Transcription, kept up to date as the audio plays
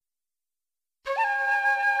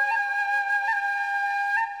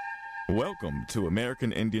Welcome to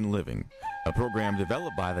American Indian Living, a program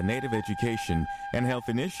developed by the Native Education and Health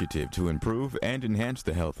Initiative to improve and enhance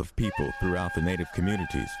the health of people throughout the Native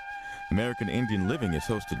communities. American Indian Living is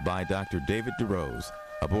hosted by Dr. David DeRose,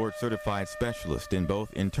 a board-certified specialist in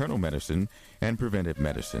both internal medicine and preventive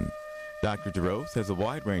medicine. Dr. DeRose has a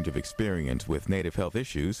wide range of experience with Native health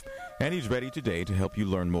issues, and he's ready today to help you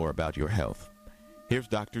learn more about your health. Here's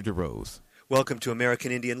Dr. DeRose. Welcome to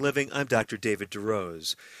American Indian Living. I'm Dr. David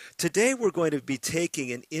DeRose. Today we're going to be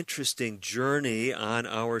taking an interesting journey on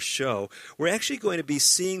our show. We're actually going to be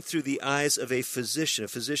seeing through the eyes of a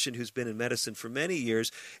physician who's been in medicine for many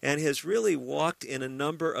years and has really walked in a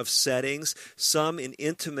number of settings, some in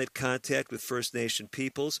intimate contact with First Nation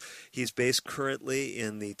peoples. He's based currently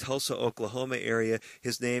in the Tulsa, Oklahoma area.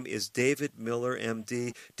 His name is David Miller,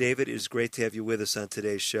 MD. David, it is great to have you with us on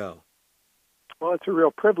today's show. Well, it's a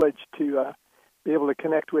real privilege to be able to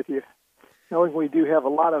connect with you. Knowing we do have a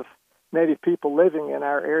lot of Native people living in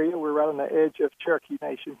our area, we're right on the edge of Cherokee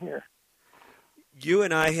Nation here. You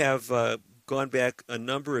and I have gone back a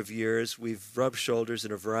number of years. We've rubbed shoulders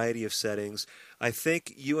in a variety of settings. I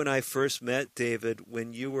think you and I first met, David,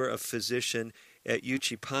 when you were a physician at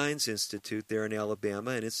Uchee Pines Institute there in Alabama,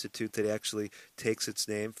 an institute that actually takes its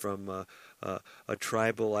name from a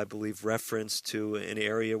tribal, I believe, reference to an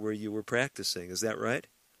area where you were practicing. Is that right?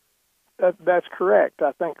 That's correct.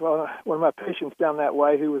 I think one of my patients down that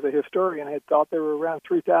way, who was a historian, had thought there were around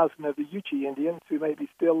 3,000 of the Uchee Indians who maybe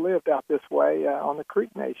still lived out this way on the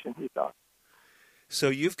Creek Nation, he thought. So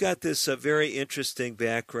you've got this very interesting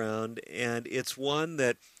background, and it's one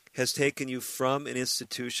that has taken you from an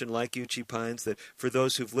institution like Uchee Pines that, for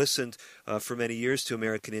those who've listened for many years to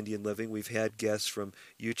American Indian Living, we've had guests from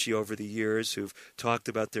Uchee over the years who've talked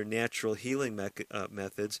about their natural healing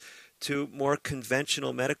methods, to more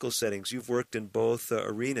conventional medical settings. You've worked in both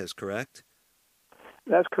arenas, correct?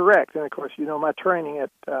 That's correct. And, of course, you know, my training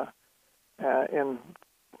in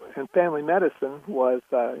family medicine was,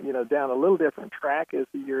 down a little different track as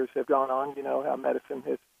the years have gone on. You know how medicine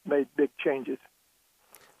has made big changes.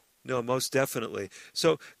 No, most definitely.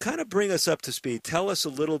 So kind of bring us up to speed. Tell us a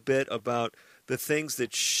little bit about the things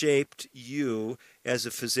that shaped you as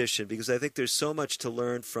a physician, because I think there's so much to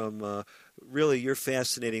learn from really your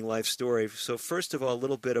fascinating life story. So first of all, a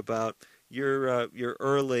little bit about your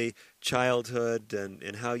early childhood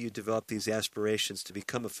and how you developed these aspirations to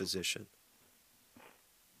become a physician.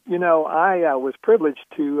 You know, I was privileged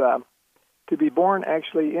to be born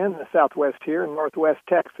actually in the Southwest here in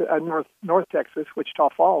North Texas, Wichita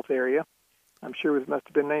Falls area. I'm sure it must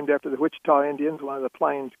have been named after the Wichita Indians, one of the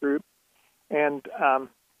Plains group, and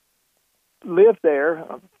lived there.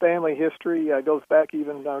 Family history goes back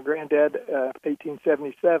even granddad,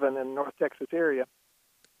 1877 in the North Texas area.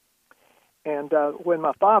 And when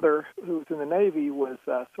my father, who was in the Navy, was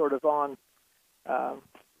sort of on,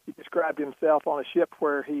 he described himself on a ship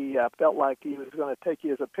where he felt like he was going to take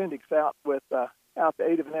his appendix out without the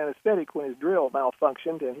aid of an anesthetic when his drill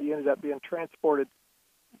malfunctioned, and he ended up being transported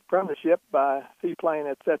from the ship by seaplane,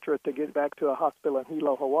 etc., to get back to a hospital in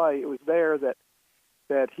Hilo, Hawaii. It was there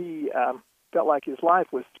that he felt like his life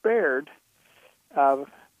was spared,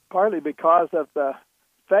 partly because of the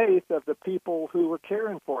faith of the people who were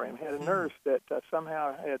caring for him. He had a nurse that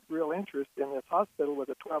somehow had real interest in this hospital with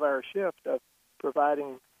a 12-hour shift of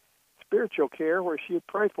providing spiritual care, where she'd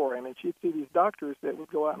pray for him, and she'd see these doctors that would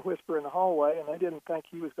go out and whisper in the hallway, and they didn't think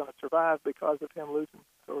he was going to survive because of him losing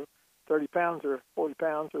sort of 30 pounds or 40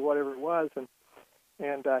 pounds or whatever it was, and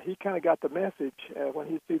he kind of got the message when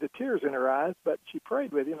he'd see the tears in her eyes, but she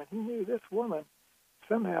prayed with him, and he knew this woman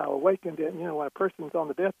somehow awakened him. You know, when a person's on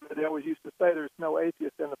the deathbed, they always used to say there's no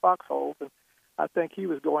atheist in the foxholes, and I think he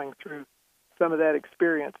was going through some of that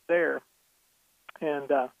experience there,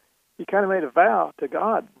 and he kind of made a vow to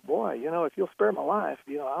God, boy, you know, if you'll spare my life,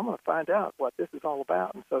 you know, I'm going to find out what this is all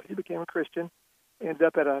about. And so he became a Christian, ended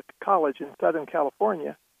up at a college in Southern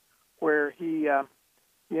California, where he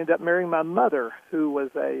ended up marrying my mother, who was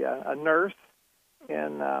a nurse,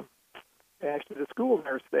 and actually the school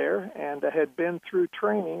nurse there, and had been through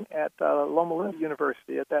training at Loma Linda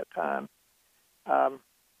University at that time.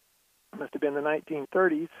 Must have been the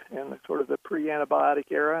 1930s and sort of the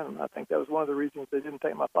pre-antibiotic era, and I think that was one of the reasons they didn't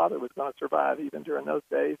think my father was going to survive even during those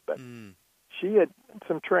days. But she had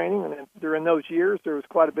some training, and during those years there was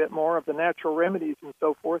quite a bit more of the natural remedies and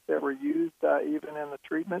so forth that were used even in the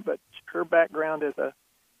treatment. But her background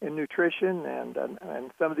in nutrition and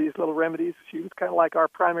some of these little remedies, she was kind of like our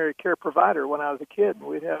primary care provider when I was a kid. And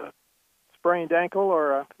we'd have a sprained ankle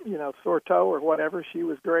or a sore toe or whatever. She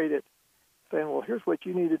was great at saying, well, here's what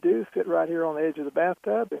you need to do. Sit right here on the edge of the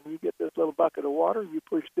bathtub, and you get this little bucket of water. You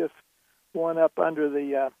push this one up under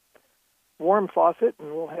the warm faucet,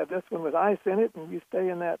 and we'll have this one with ice in it, and you stay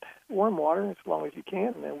in that warm water as long as you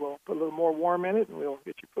can, and then we'll put a little more warm in it, and we'll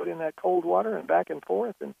get you put in that cold water and back and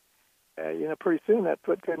forth, and pretty soon that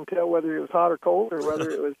foot couldn't tell whether it was hot or cold or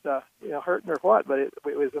whether it was hurting or what. But it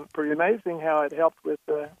was pretty amazing how it helped with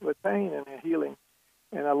pain and healing.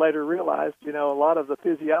 And I later realized, a lot of the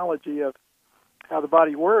physiology of how the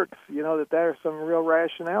body works, that there's some real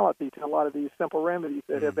rationality to a lot of these simple remedies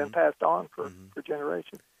that have been passed on for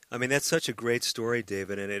generations. I mean, that's such a great story,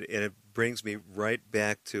 David, and it brings me right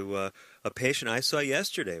back to a patient I saw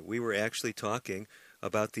yesterday. We were actually talking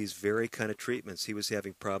about these very kind of treatments. He was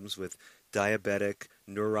having problems with diabetic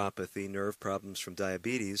neuropathy, nerve problems from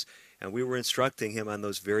diabetes, and we were instructing him on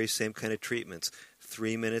those very same kind of treatments.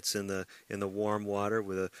 3 minutes in the warm water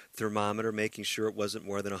with a thermometer, making sure it wasn't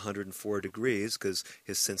more than 104 degrees because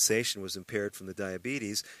his sensation was impaired from the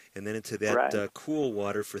diabetes, and then into that cool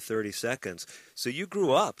water for 30 seconds. So you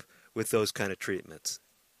grew up with those kind of treatments.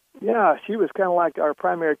 Yeah, she was kind of like our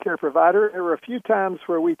primary care provider. There were a few times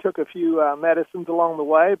where we took a few medicines along the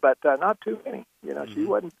way, but not too many.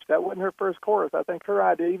 That wasn't her first course. I think her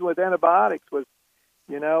idea, even with antibiotics, was,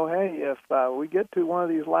 hey, if we get to one of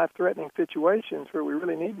these life-threatening situations where we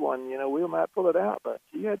really need one, we might pull it out. But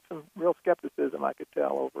she had some real skepticism, I could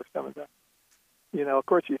tell, over some of the, of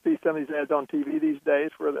course, you see some of these ads on TV these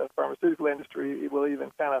days where the pharmaceutical industry will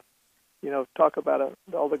even kind of, talk about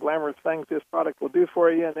all the glamorous things this product will do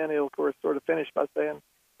for you, and then it'll, of course, sort of finish by saying,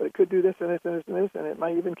 but it could do this and this and this and this, and it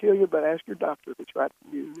may even kill you, but ask your doctor if it's right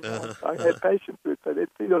for you. I had patients who would say they'd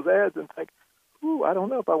see those ads and think, ooh, I don't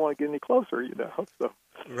know if I want to get any closer, So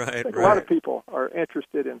I think a lot of people are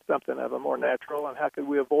interested in something of a more natural, and how could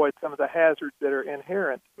we avoid some of the hazards that are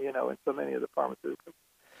inherent, in so many of the pharmaceuticals.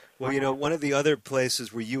 Well, one of the other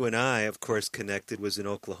places where you and I, of course, connected was in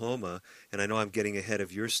Oklahoma, and I know I'm getting ahead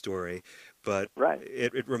of your story, but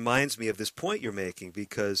it reminds me of this point you're making,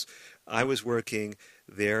 because I was working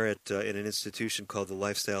there at in an institution called the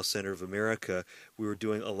Lifestyle Center of America. We were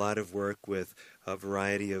doing a lot of work with a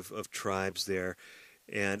variety of tribes there,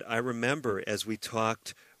 and I remember as we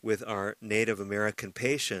talked with our Native American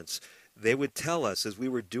patients, they would tell us, as we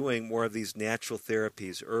were doing more of these natural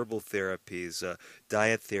therapies, herbal therapies,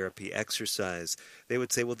 diet therapy, exercise, they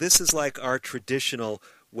would say, well, this is like our traditional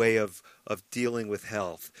way of dealing with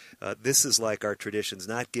health. This is like our traditions,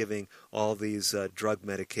 not giving all these drug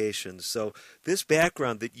medications. So this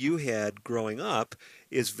background that you had growing up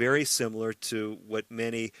is very similar to what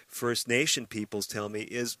many First Nation peoples tell me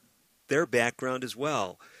is their background as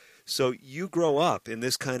well. So you grow up in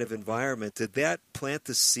this kind of environment. Did that plant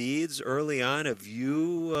the seeds early on of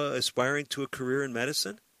you aspiring to a career in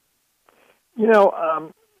medicine?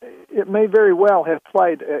 It may very well have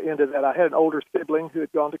played into that. I had an older sibling who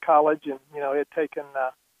had gone to college and, had taken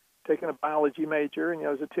a biology major, and,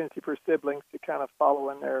 there was a tendency for siblings to kind of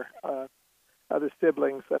follow in their other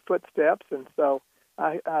siblings' footsteps. And so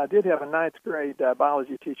I did have a ninth grade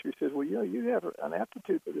biology teacher who says, well, you have an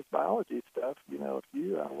aptitude for this biology stuff, if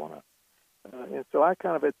you want to. And so I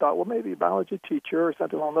kind of had thought, well, maybe a biology teacher or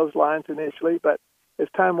something along those lines initially. But as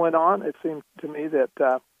time went on, it seemed to me that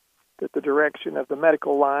the direction of the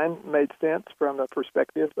medical line made sense from the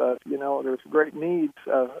perspective of, there's great needs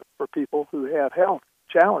for people who have health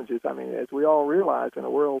challenges. I mean, as we all realize in the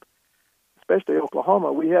world, especially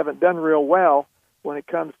Oklahoma, we haven't done real well when it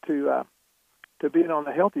comes to being on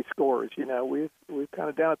the healthy scores. We're kind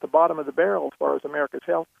of down at the bottom of the barrel as far as America's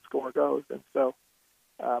health score goes. And so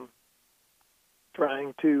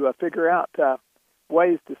trying to figure out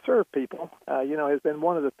ways to serve people, has been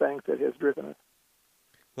one of the things that has driven us.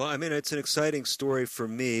 Well, I mean, it's an exciting story for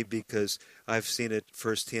me because I've seen it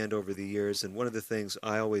firsthand over the years. And one of the things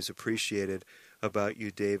I always appreciated about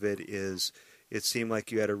you, David, is it seemed like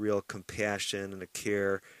you had a real compassion and a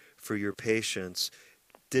care for your patients.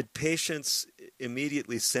 Did patients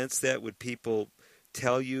immediately sense that? Would people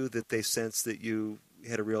tell you that they sensed that you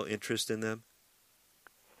had a real interest in them?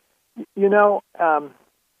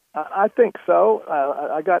 I think so.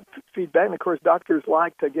 I got feedback, and of course doctors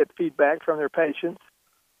like to get feedback from their patients,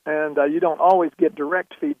 and you don't always get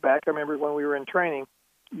direct feedback. I remember when we were in training,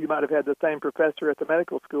 you might have had the same professor at the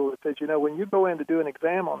medical school that said, when you go in to do an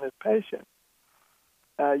exam on this patient,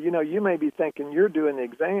 you may be thinking you're doing the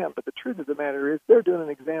exam, but the truth of the matter is they're doing an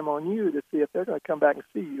exam on you to see if they're going to come back and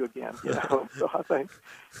see you again. So I think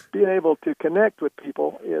being able to connect with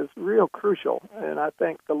people is real crucial, and I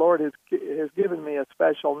think the Lord has given me a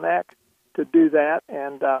special knack to do that.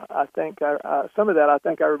 And I think some of that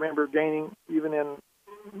I remember gaining even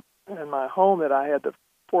in my home that I had the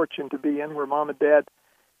fortune to be in, where Mom and Dad,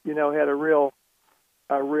 had a real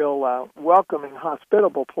a real welcoming,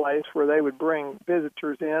 hospitable place where they would bring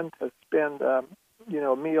visitors in to spend, a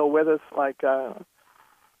meal with us, like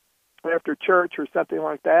after church or something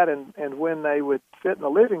like that. And when they would sit in the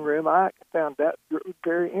living room, I found that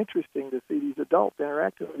very interesting to see these adults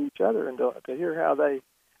interacting with each other and to hear how they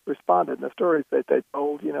responded. And the stories that they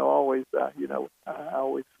told, always, I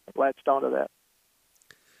always latched onto that.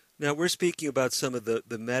 Now, we're speaking about some of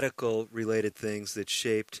the medical-related things that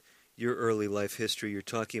shaped your early life history. You're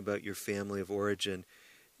talking about your family of origin.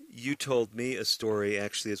 You told me a story,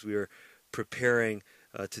 actually, as we were preparing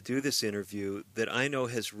to do this interview, that I know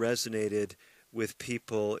has resonated with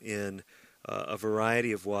people in a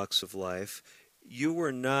variety of walks of life. You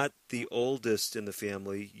were not the oldest in the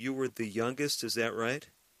family. You were the youngest, is that right?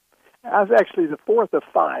 I was actually the fourth of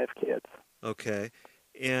 5 kids. Okay.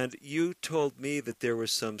 And you told me that there were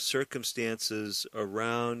some circumstances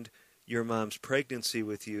around your mom's pregnancy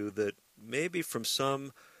with you that maybe from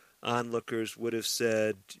some onlookers would have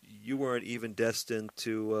said you weren't even destined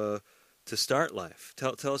to start life.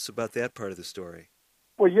 Tell us about that part of the story.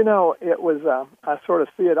 Well, it was, I sort of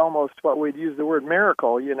see it almost what we'd use the word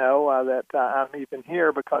miracle, that I'm even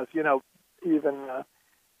here because, even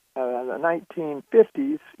the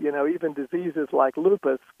 1950s, even diseases like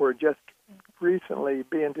lupus were just recently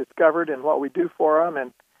being discovered and what we do for them.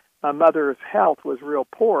 And my mother's health was real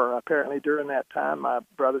poor, apparently, during that time. My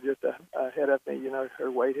brother just ahead of me,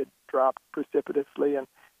 her weight had dropped precipitously, and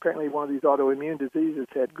apparently one of these autoimmune diseases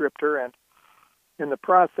had gripped her. And in the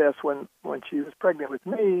process, when she was pregnant with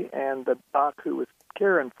me and the doc who was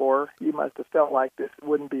caring for her, he must have felt like this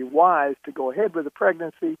wouldn't be wise to go ahead with the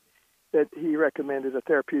pregnancy, that he recommended a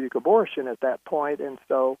therapeutic abortion at that point. And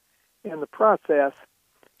so in the process,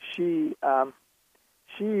 she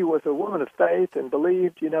was a woman of faith and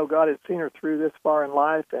believed, God had seen her through this far in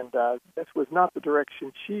life, and this was not the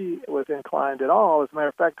direction she was inclined at all. As a matter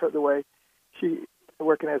of fact, the way she,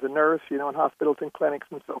 working as a nurse, in hospitals and clinics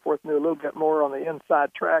and so forth, knew a little bit more on the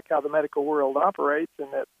inside track how the medical world operates,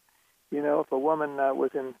 and that, if a woman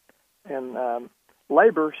was in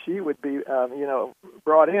labor, she would be,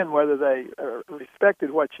 brought in whether they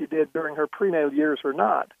respected what she did during her prenatal years or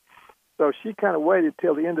not. So she kind of waited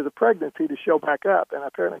till the end of the pregnancy to show back up. And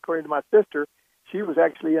apparently, according to my sister, she was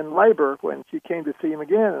actually in labor when she came to see him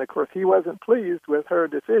again. And, of course, he wasn't pleased with her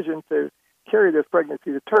decision to carry this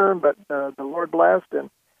pregnancy to term, but the Lord blessed,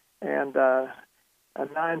 and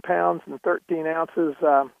 9 pounds and 13 ounces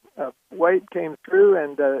of weight came through,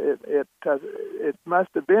 and it must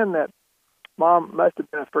have been that Mom must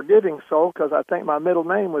have been a forgiving soul, because I think my middle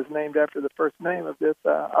name was named after the first name of this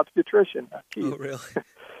obstetrician. Oh, really?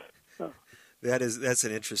 That's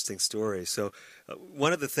an interesting story. So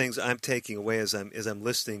one of the things I'm taking away as I'm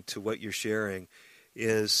listening to what you're sharing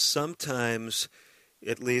is sometimes,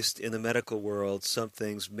 at least in the medical world, some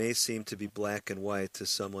things may seem to be black and white to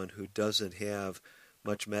someone who doesn't have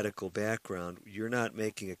much medical background. You're not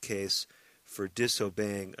making a case for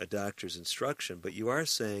disobeying a doctor's instruction, but you are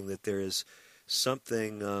saying that there is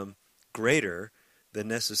something greater than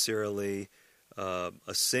necessarily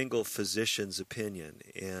a single physician's opinion,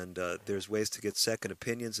 and there's ways to get second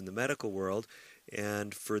opinions in the medical world,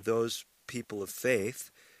 and for those people of faith,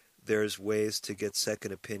 there's ways to get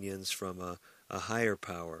second opinions from a higher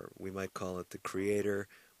power. We might call it the Creator,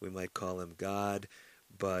 we might call him God,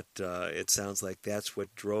 but it sounds like that's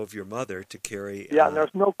what drove your mother to carry. Yeah, and there's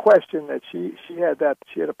no question that she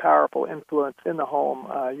had a powerful influence in the home,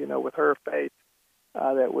 with her faith.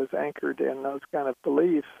 That was anchored in those kind of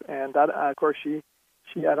beliefs, and of course she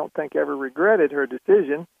I don't think ever regretted her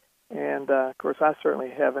decision, and of course I certainly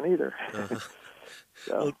haven't either.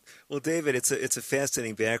 So. Well, David, it's a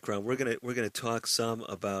fascinating background. We're gonna talk some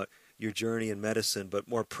about your journey in medicine, but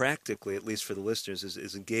more practically, at least for the listeners,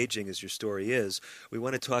 as engaging as your story is, we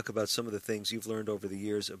want to talk about some of the things you've learned over the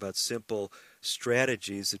years about simple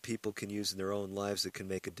strategies that people can use in their own lives that can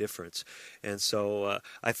make a difference. And so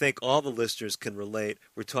I think all the listeners can relate.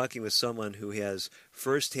 We're talking with someone who has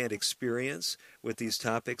firsthand experience with these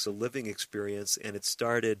topics, a living experience, and it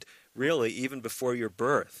started really even before your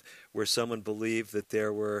birth, where someone believed that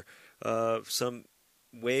there were some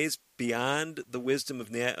ways beyond the wisdom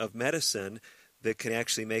of medicine that can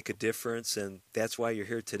actually make a difference, and that's why you're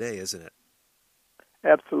here today, isn't it?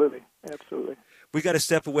 Absolutely. We got to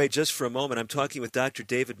step away just for a moment. I'm talking with Dr.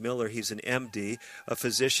 David Miller. He's an MD, a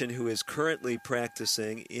physician who is currently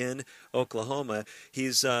practicing in Oklahoma.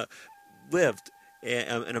 He's lived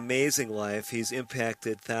an amazing life. He's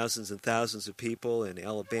impacted thousands and thousands of people in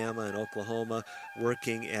Alabama and Oklahoma,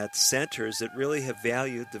 working at centers that really have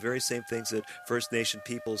valued the very same things that First Nation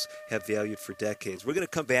peoples have valued for decades. We're going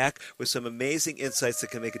to come back with some amazing insights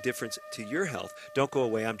that can make a difference to your health. Don't go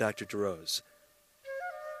away. I'm Dr. DeRose.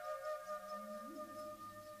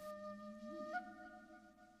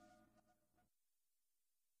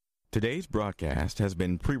 Today's broadcast has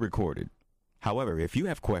been pre-recorded. However, if you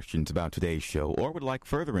have questions about today's show or would like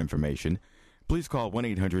further information, please call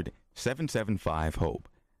 1-800-775-HOPE.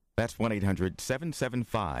 That's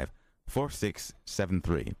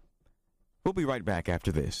 1-800-775-4673. We'll be right back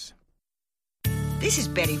after this. This is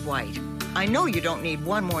Betty White. I know you don't need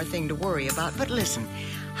one more thing to worry about, but listen.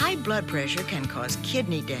 High blood pressure can cause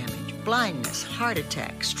kidney damage, blindness, heart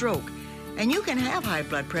attack, stroke, and you can have high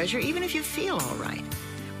blood pressure even if you feel all right.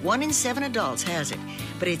 1 in 7 adults has it,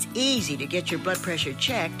 but it's easy to get your blood pressure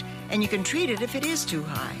checked, and you can treat it if it is too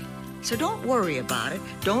high. So don't worry about it.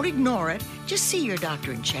 Don't ignore it. Just see your doctor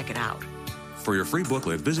and check it out. For your free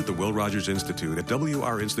booklet, visit the Will Rogers Institute at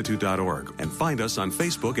wrinstitute.org and find us on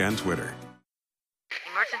Facebook and Twitter.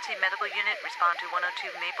 Emergency medical unit, respond to 102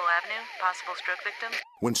 Maple Avenue, possible stroke victim.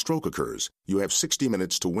 When stroke occurs, you have 60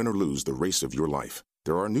 minutes to win or lose the race of your life.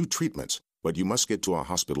 There are new treatments, but you must get to a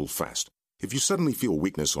hospital fast. If you suddenly feel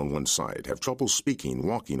weakness on one side, have trouble speaking,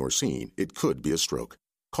 walking, or seeing, it could be a stroke.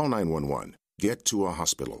 Call 911. Get to a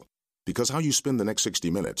hospital. Because how you spend the next 60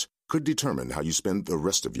 minutes could determine how you spend the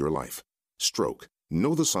rest of your life. Stroke.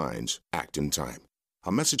 Know the signs. Act in time.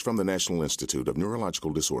 A message from the National Institute of Neurological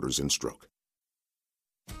Disorders and Stroke.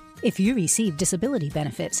 If you receive disability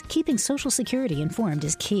benefits, keeping Social Security informed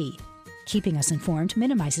is key. Keeping us informed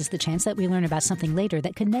minimizes the chance that we learn about something later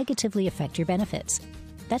that could negatively affect your benefits.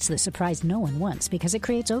 That's the surprise no one wants because it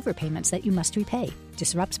creates overpayments that you must repay,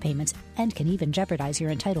 disrupts payments, and can even jeopardize your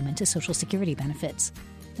entitlement to Social Security benefits.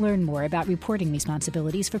 Learn more about reporting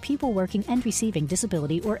responsibilities for people working and receiving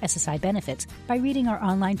disability or SSI benefits by reading our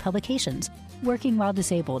online publications, Working While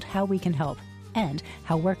Disabled, How We Can Help, and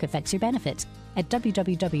How Work Affects Your Benefits at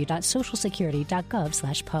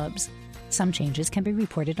www.socialsecurity.gov/pubs. Some changes can be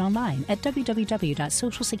reported online at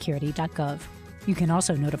www.socialsecurity.gov. You can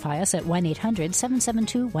also notify us at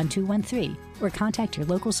 1-800-772-1213 or contact your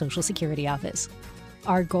local Social Security office.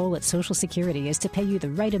 Our goal at Social Security is to pay you the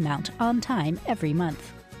right amount on time every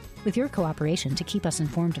month. With your cooperation to keep us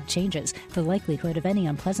informed of changes, the likelihood of any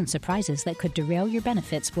unpleasant surprises that could derail your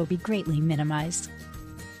benefits will be greatly minimized.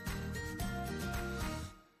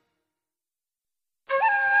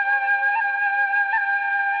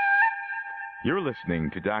 You're listening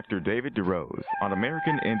to Dr. David DeRose on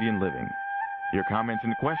American Indian Living. Your comments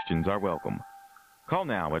and questions are welcome. Call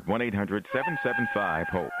now at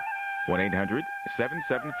 1-800-775-HOPE,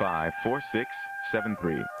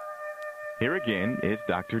 1-800-775-4673. Here again is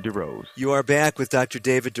Dr. DeRose. You are back with Dr.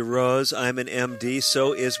 David DeRose. I'm an MD.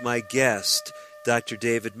 So is my guest, Dr.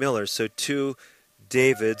 David Miller. So two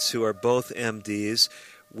Davids who are both MDs.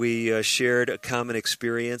 We shared a common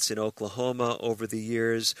experience in Oklahoma over the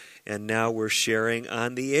years, and now we're sharing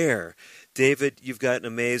on the air. David, you've got an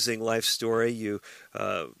amazing life story. You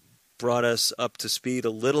brought us up to speed a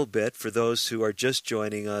little bit. For those who are just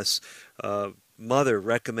joining us, mother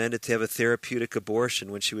recommended to have a therapeutic abortion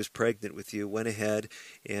when she was pregnant with you, went ahead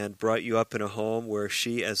and brought you up in a home where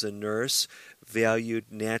she, as a nurse, valued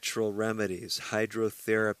natural remedies,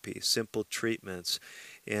 hydrotherapy, simple treatments.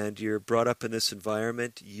 And you're brought up in this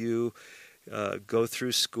environment. You go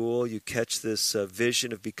through school. You catch this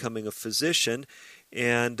vision of becoming a physician.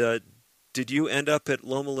 And did you end up at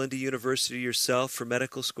Loma Linda University yourself for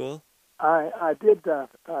medical school? I did go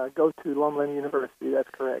to Loma Linda University.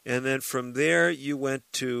 That's correct. And then from there, you went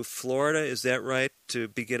to Florida. Is that right, to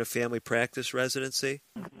begin a family practice residency?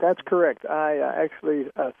 That's correct. I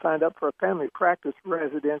actually signed up for a family practice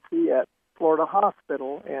residency at Florida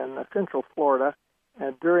Hospital in Central Florida.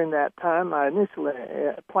 And during that time, my initial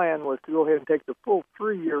plan was to go ahead and take the full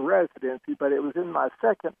 3-year residency, but it was in my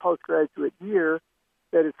second postgraduate year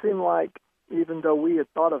that it seemed like, even though we had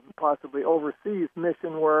thought of possibly overseas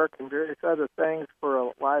mission work and various other things for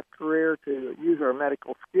a life career to use our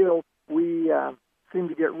medical skills, we seemed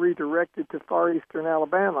to get redirected to far eastern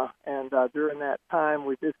Alabama. And during that time,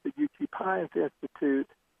 we visited UT Pines Institute.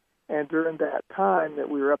 And during that time that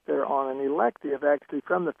we were up there on an elective, actually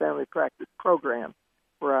from the family practice program,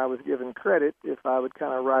 where I was given credit if I would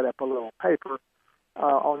kind of write up a little paper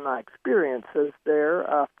on my experiences there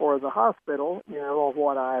for the hospital, of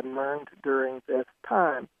what I had learned during this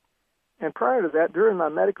time. And prior to that, during my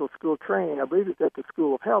medical school training, I believe it's at the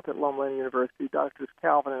School of Health at Loma Linda University, Drs.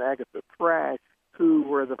 Calvin and Agatha Thrash, who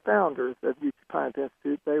were the founders of UT Pines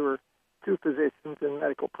Institute, they were two physicians in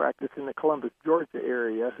medical practice in the Columbus, Georgia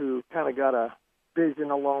area who kind of got a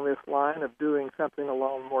vision along this line of doing something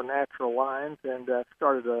along more natural lines and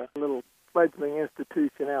started a little fledgling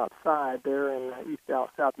institution outside there in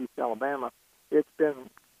southeast Alabama. It's been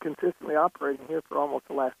consistently operating here for almost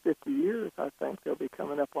the last 50 years. I think they'll be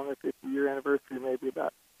coming up on their 50-year anniversary maybe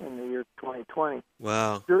about in the year 2020.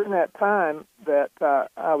 Wow. During that time that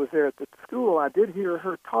I was there at the school, I did hear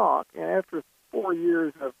her talk, and after 4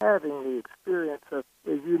 years of having the experience of,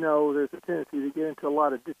 as you know, there's a tendency to get into a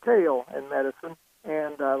lot of detail in medicine,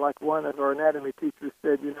 and like one of our anatomy teachers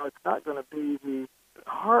said, it's not going to be the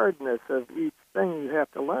hardness of each thing you have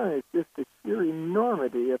to learn. It's just the sheer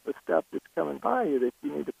enormity of the stuff that's coming by you that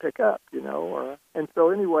you need to pick up, And so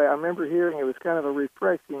anyway, I remember hearing it was kind of a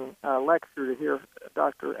refreshing lecture to hear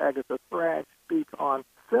Dr. Agatha Thrash speak on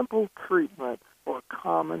simple treatments for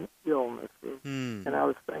common illnesses. And I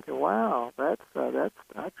was thinking, wow, that's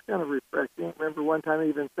kind of refreshing. I remember one time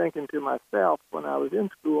even thinking to myself when I was in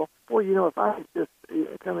school, boy, if I was just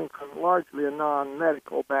coming from largely a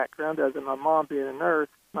non-medical background, as in my mom being a nurse,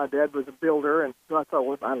 my dad was a builder, and so I thought,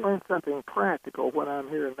 well, if I learned something practical when I'm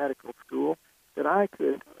here in medical school that I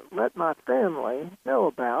could let my family know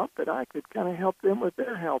about, that I could kind of help them with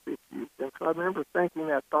their health issues. And so I remember thinking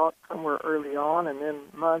that thought somewhere early on, and then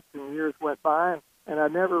months and years went by, and I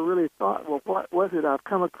never really thought, well, what was it I've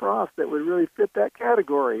come across that would really fit that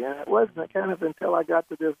category? And it wasn't kind of until I got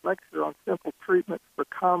to this lecture on simple treatments for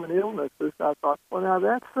common illnesses, I thought, well, now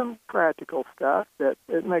that's some practical stuff that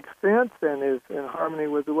it makes sense and is in harmony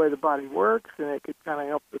with the way the body works, and it could kind of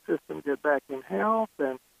help the system get back in health.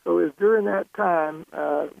 And so it was during that time,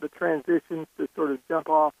 the transitions to sort of jump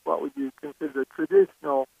off what would you consider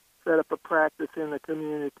traditional, set up a practice in the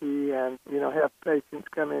community and, have patients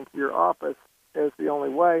come into your office as the only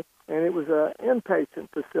way. And it was an inpatient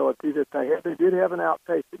facility that they had. They did have an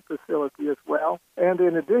outpatient facility as well. And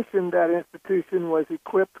in addition, that institution was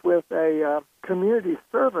equipped with a community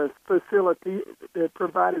service facility that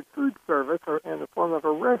provided food service in the form of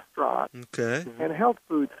a restaurant and a health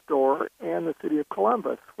food store in the city of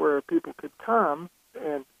Columbus, where people could come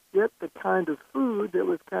and get the kind of food that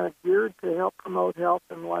was kind of geared to help promote health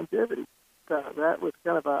and longevity. That was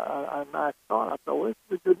kind of a nice thought. I thought, well, this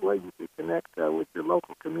is a good way you can connect with your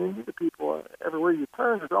local community. The people everywhere you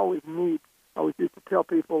turn, there's always need. I always used to tell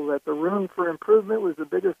people that the room for improvement was the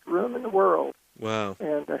biggest room in the world. Wow.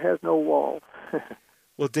 And it has no walls.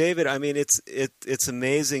 Well, David, I mean, it's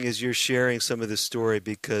amazing as you're sharing some of this story,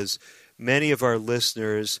 because many of our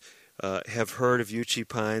listeners have heard of Uchee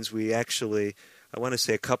Pines. We actually, I want to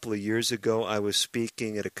say a couple of years ago, I was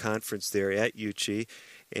speaking at a conference there at Uchee,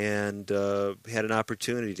 and had an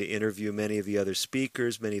opportunity to interview many of the other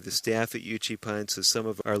speakers, many of the staff at Uchee Pines, so some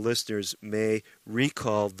of our listeners may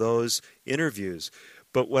recall those interviews.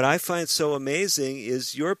 But what I find so amazing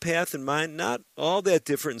is your path and mine, not all that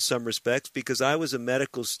different in some respects, because I was a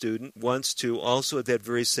medical student once too, also at that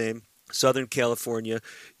very same Southern California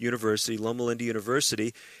University, Loma Linda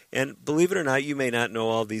University. And believe it or not, you may not know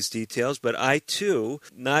all these details, but I too,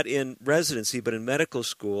 not in residency, but in medical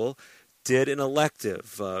school, did an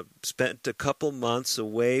elective, spent a couple months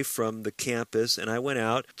away from the campus, and I went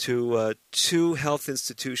out to two health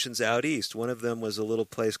institutions out east. One of them was a little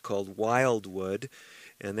place called Wildwood,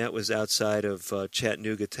 and that was outside of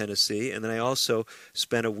Chattanooga, Tennessee. And then I also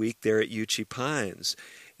spent a week there at Uchee Pines.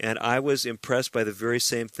 And I was impressed by the very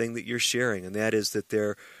same thing that you're sharing, and that is that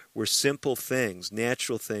there were simple things,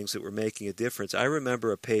 natural things that were making a difference. I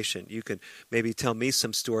remember a patient, you can maybe tell me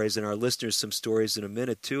some stories and our listeners some stories in a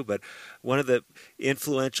minute too, but one of the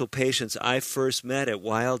influential patients I first met at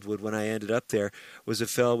Wildwood when I ended up there was a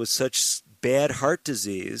fellow with such bad heart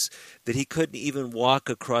disease that he couldn't even walk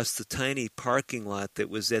across the tiny parking lot that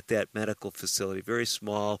was at that medical facility, very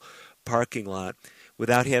small parking lot,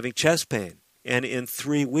 without having chest pain. And in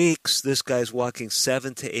 3 weeks, this guy's walking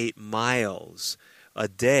 7 to 8 miles a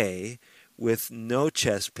day with no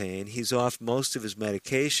chest pain. He's off most of his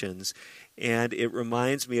medications, and it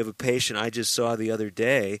reminds me of a patient I just saw the other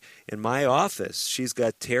day in my office. She's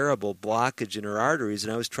got terrible blockage in her arteries,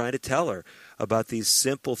 and I was trying to tell her about these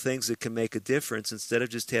simple things that can make a difference instead of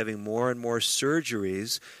just having more and more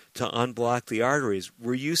surgeries to unblock the arteries.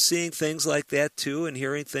 Were you seeing things like that too and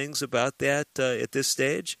hearing things about that at this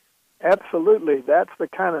stage? Absolutely. That's the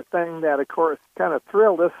kind of thing that, of course, kind of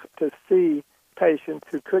thrilled us to see patients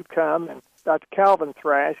who could come. And Dr. Calvin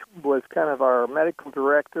Thrash was kind of our medical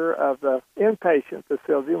director of the inpatient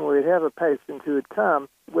facility, and we'd have a patient who would come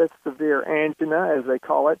with severe angina, as they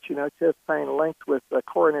call it, chest pain linked with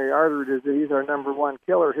coronary artery disease, our number one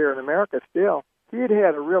killer here in America still. he had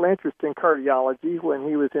had a real interest in cardiology when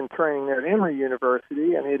he was in training there at Emory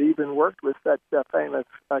University, and he had even worked with such famous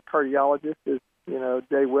cardiologists as,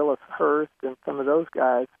 J. Willis Hurst and some of those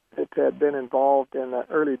guys that had been involved in the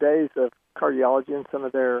early days of cardiology and some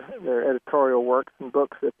of their editorial works and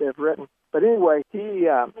books that they've written. But anyway, he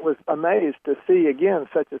was amazed to see, again,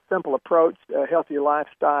 such a simple approach, a healthier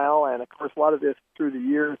lifestyle, and of course a lot of this through the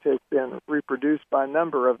years has been reproduced by a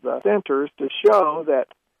number of the centers to show that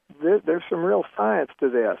there's some real science to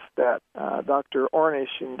this, that Dr.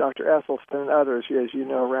 Ornish and Dr. Esselstyn and others, as you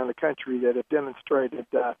know, around the country that have demonstrated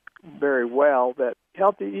very well that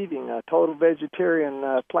healthy eating, a total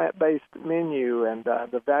vegetarian plant-based menu, and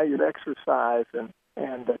the value of exercise and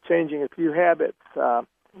changing a few habits,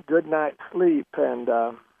 good night's sleep, and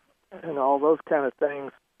all those kind of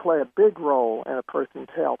things play a big role in a person's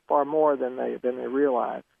health, far more than they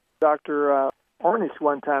realize. Dr. Ornish,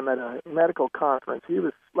 one time at a medical conference, he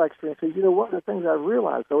was lecturing and said, one of the things I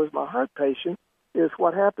realized, though, is my heart patient is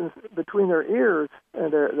what happens between their ears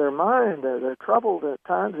and their mind. They're troubled at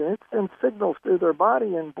times, and it sends signals through their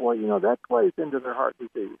body, and boy, that plays into their heart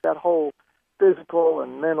disease. That whole physical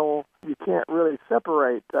and mental, you can't really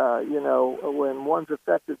separate, when one's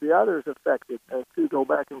affected, the other's affected, two go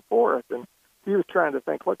back and forth. And he was trying to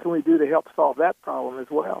think, what can we do to help solve that problem as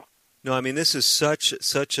well? No, I mean, this is such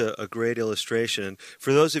a great illustration. And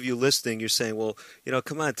for those of you listening, you're saying, well,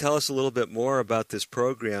 come on, tell us a little bit more about this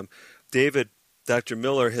program. David, Dr.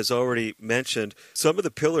 Miller has already mentioned some of the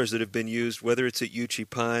pillars that have been used, whether it's at Uchee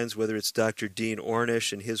Pines, whether it's Dr. Dean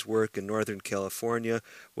Ornish and his work in Northern California,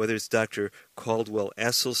 whether it's Dr. Caldwell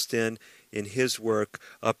Esselstyn in his work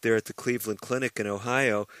up there at the Cleveland Clinic in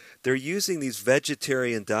Ohio. They're using these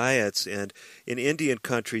vegetarian diets. And in Indian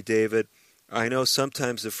country, David, I know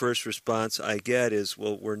sometimes the first response I get is,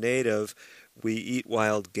 well, we're native, we eat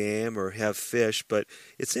wild game or have fish. But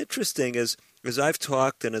it's interesting as I've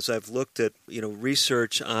talked and as I've looked at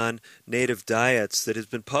research on native diets that has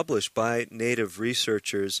been published by native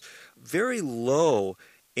researchers, very low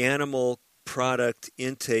animal product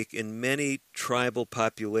intake in many tribal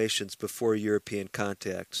populations before European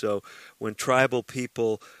contact. So when tribal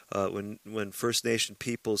people, when First Nation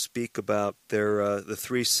people speak about the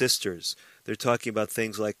three sisters, they're talking about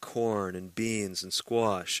things like corn and beans and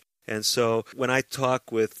squash. And so when I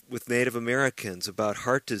talk with Native Americans about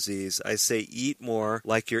heart disease, I say eat more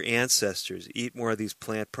like your ancestors, eat more of these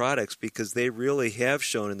plant products, because they really have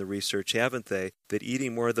shown in the research, haven't they, that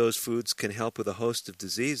eating more of those foods can help with a host of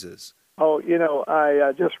diseases. Oh,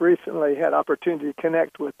 I just recently had opportunity to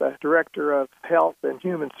connect with the Director of Health and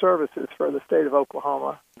Human Services for the state of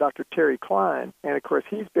Oklahoma, Dr. Terry Klein. And, of course,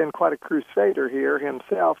 he's been quite a crusader here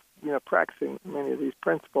himself, practicing many of these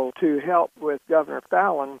principles to help with Governor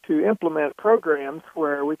Fallon to implement programs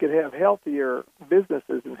where we could have healthier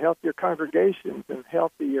businesses and healthier congregations and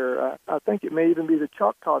healthier, I think it may even be the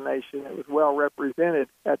Choctaw Nation that was well represented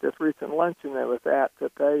at this recent luncheon that was at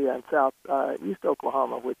Today in southeast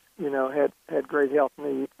Oklahoma, which, had great health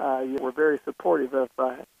needs. We're very supportive of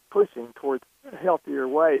pushing towards healthier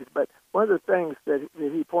ways. But one of the things that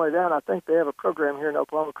he pointed out, I think they have a program here in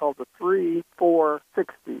Oklahoma called the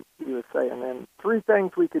 3-4-60, he was saying. And three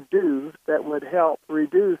things we could do that would help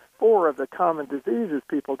reduce 4 of the common diseases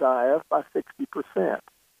people die of by 60%.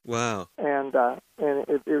 Wow. And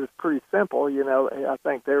it was pretty simple. I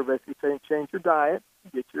think they were basically saying change your diet,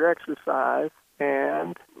 get your exercise,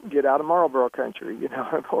 and get out of Marlboro country,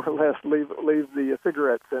 more or less leave the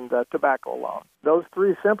cigarettes and tobacco alone. Those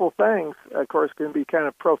 3 simple things, of course, can be kind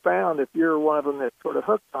of profound if you're one of them that's sort of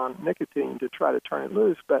hooked on nicotine to try to turn it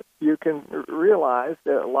loose. But you can realize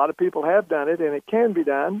that a lot of people have done it, and it can be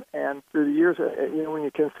done. And through the years, when you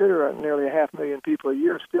consider nearly 500,000 people a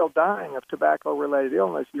year still dying of tobacco-related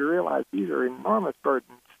illness, you realize these are enormous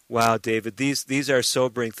burdens. Wow, David, these are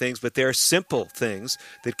sobering things, but they're simple things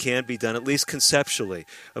that can be done, at least conceptually.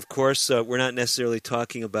 Of course, we're not necessarily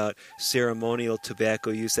talking about ceremonial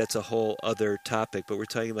tobacco use. That's a whole other topic, but we're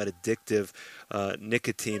talking about addictive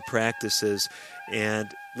nicotine practices. And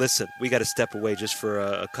listen, we got to step away just for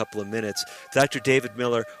a couple of minutes. Dr. David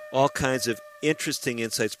Miller, all kinds of interesting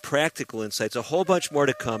insights, practical insights, a whole bunch more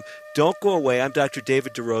to come. Don't go away. I'm Dr.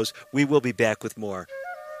 David DeRose. We will be back with more.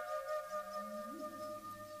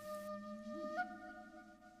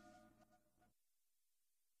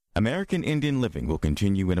 American Indian Living will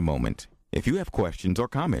continue in a moment. If you have questions or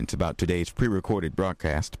comments about today's pre-recorded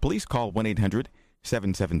broadcast, please call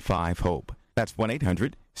 1-800-775-HOPE. That's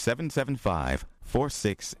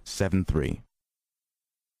 1-800-775-4673.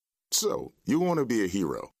 So, you want to be a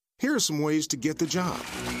hero. Here are some ways to get the job.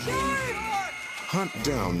 Hunt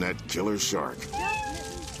down that killer shark.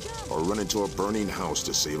 Or run into a burning house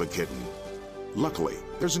to save a kitten. Luckily,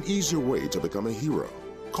 there's an easier way to become a hero.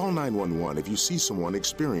 Call 911 if you see someone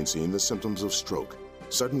experiencing the symptoms of stroke,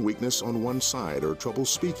 sudden weakness on one side, or trouble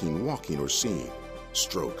speaking, walking, or seeing.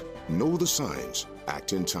 Stroke. Know the signs.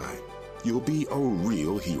 Act in time. You'll be a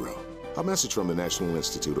real hero. A message from the National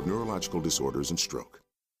Institute of Neurological Disorders and Stroke.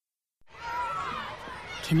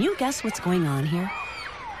 Can you guess what's going on here?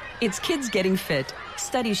 It's kids getting fit.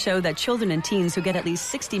 Studies show that children and teens who get at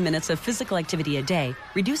least 60 minutes of physical activity a day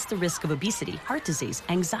reduce the risk of obesity, heart disease,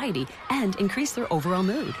 anxiety, and increase their overall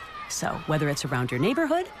mood. So, whether it's around your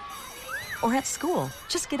neighborhood or at school,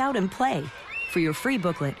 just get out and play. For your free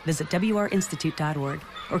booklet, visit wrinstitute.org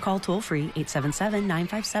or call toll-free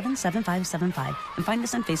 877-957-7575 and find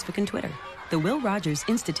us on Facebook and Twitter. The Will Rogers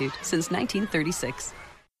Institute since 1936.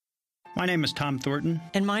 My name is Tom Thornton.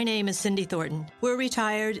 And my name is Cindy Thornton. We're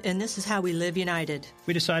retired, and this is how we live United.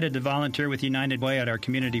 We decided to volunteer with United Way at our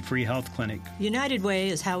community free health clinic. United Way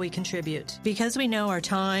is how we contribute, because we know our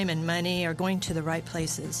time and money are going to the right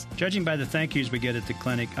places. Judging by the thank yous we get at the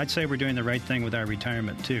clinic, I'd say we're doing the right thing with our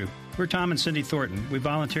retirement, too. We're Tom and Cindy Thornton. We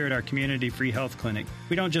volunteer at our community free health clinic.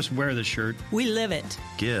 We don't just wear the shirt. We live it.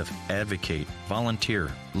 Give, advocate,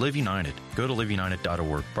 volunteer, live united. Go to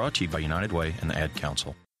liveunited.org. Brought to you by United Way and the Ad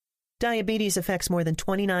Council. Diabetes affects more than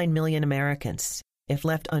 29 million Americans. If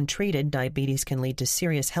left untreated, diabetes can lead to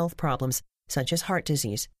serious health problems such as heart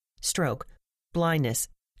disease, stroke, blindness,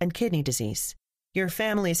 and kidney disease. Your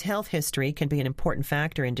family's health history can be an important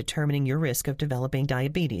factor in determining your risk of developing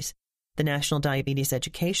diabetes. The National Diabetes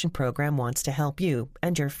Education Program wants to help you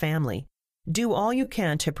and your family. Do all you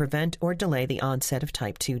can to prevent or delay the onset of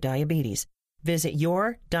type 2 diabetes. Visit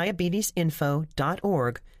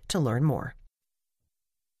yourdiabetesinfo.org to learn more.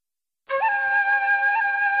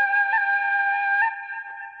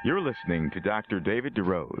 You're listening to Dr. David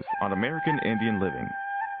DeRose on American Indian Living.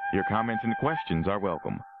 Your comments and questions are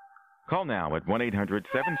welcome. Call now at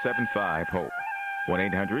 1-800-775-HOPE,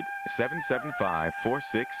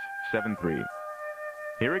 1-800-775-4673.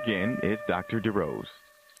 Here again is Dr. DeRose.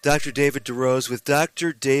 Dr. David DeRose with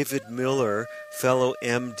Dr. David Miller, fellow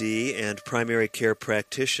MD and primary care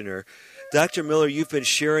practitioner. Dr. Miller, you've been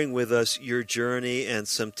sharing with us your journey and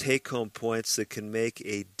some take-home points that can make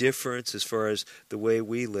a difference as far as the way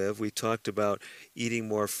we live. We talked about eating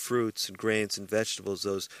more fruits and grains and vegetables,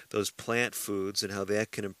 those plant foods, and how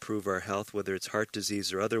that can improve our health, whether it's heart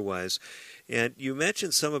disease or otherwise. And you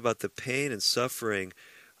mentioned some about the pain and suffering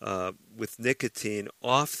with nicotine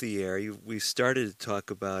off the air. We started to talk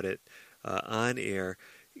about it on air.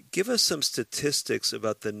 Give us some statistics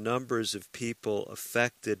about the numbers of people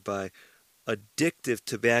affected by addictive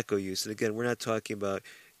tobacco use. And again, we're not talking about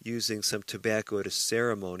using some tobacco at a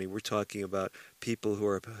ceremony. We're talking about people who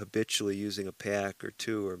are habitually using a pack or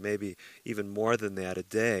two or maybe even more than that a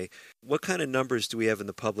day. What kind of numbers do we have in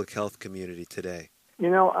the public health community today? You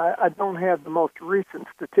know, I don't have the most recent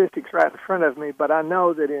statistics right in front of me, but I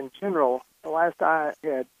know that in general, the last I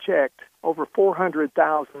had checked, over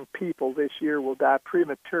 400,000 people this year will die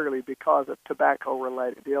prematurely because of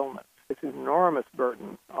tobacco-related illness. It's an enormous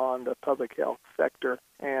burden on the public health sector,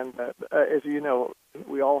 and as you know,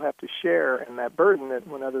 we all have to share in that burden that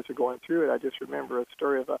when others are going through it. I just remember a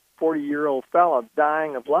story of a 40-year-old fellow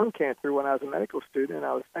dying of lung cancer when I was a medical student, and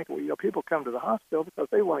I was thinking, well, you know, people come to the hospital because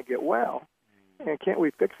they want to get well. And can't we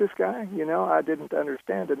fix this guy? You know, I didn't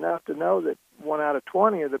understand enough to know that 1 out of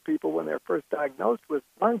 20 of the people, when they're first diagnosed with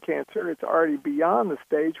lung cancer, it's already beyond the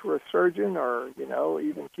stage where a surgeon or, you know,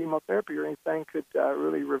 even chemotherapy or anything could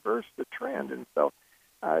really reverse the trend. And so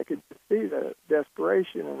I could see the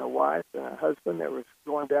desperation in a wife and a husband that was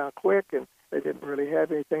going down quick, and they didn't really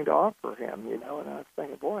have anything to offer him, you know. And I was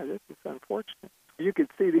thinking, boy, this is unfortunate. You could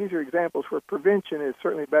see these are examples where prevention is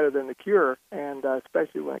certainly better than the cure, and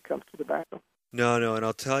especially when it comes to tobacco. No, and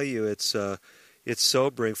I'll tell you, it's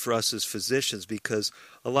sobering for us as physicians because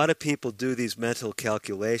a lot of people do these mental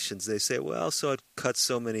calculations. They say, well, so it cuts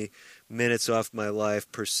so many minutes off my life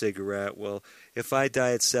per cigarette. Well, if I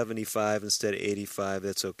die at 75 instead of 85,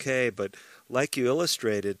 that's okay. But like you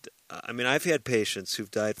illustrated, I mean, I've had patients who've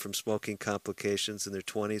died from smoking complications in their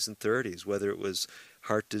 20s and 30s, whether it was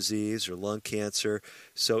heart disease or lung cancer.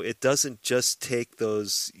 So it doesn't just take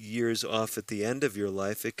those years off at the end of your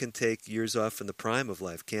life. It can take years off in the prime of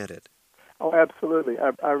life, can't it? Oh, absolutely.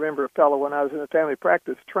 I remember a fellow when I was in a family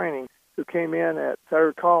practice training who came in at, as I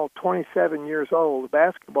recall, 27 years old, a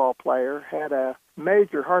basketball player, had a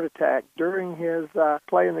major heart attack during his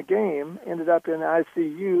play in the game, ended up in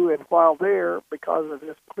ICU, and while there, because of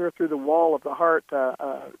this clear through the wall of the heart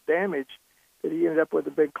damage, that he ended up with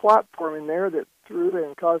a big clot forming there that threw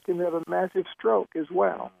and caused him to have a massive stroke as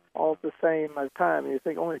well. all at the same time. And you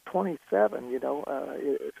think only 27,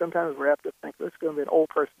 sometimes we're apt to think this is going to be an old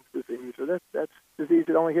person's disease, or that's disease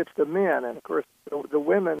that only hits the men. And, of course, the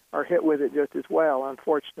women are hit with it just as well,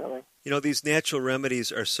 unfortunately. These natural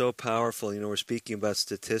remedies are so powerful. We're speaking about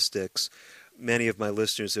statistics. Many of my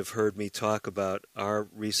listeners have heard me talk about our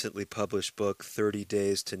recently published book, 30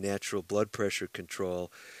 Days to Natural Blood Pressure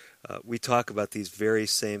Control. We talk about these very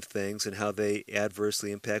same things and how they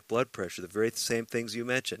adversely impact blood pressure, the very same things you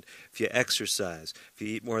mentioned. If you exercise, if you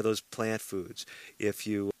eat more of those plant foods, if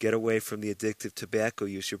you get away from the addictive tobacco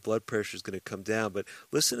use, your blood pressure is going to come down. But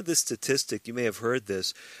listen to this statistic. You may have heard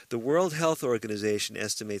this. The World Health Organization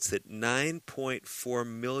estimates that 9.4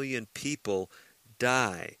 million people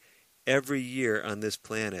die every year on this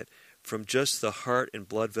planet from just the heart and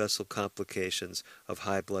blood vessel complications of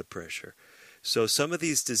high blood pressure. So some of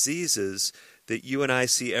these diseases that you and I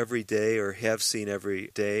see every day or have seen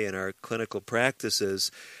every day in our clinical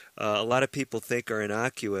practices, a lot of people think are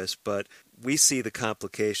innocuous, but we see the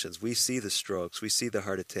complications. We see the strokes. We see the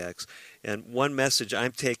heart attacks. And one message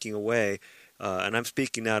I'm taking away, and I'm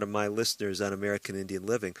speaking now to my listeners on American Indian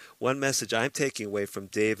Living, one message I'm taking away from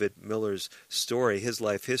David Miller's story, his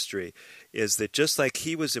life history, is that just like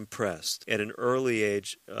he was impressed at an early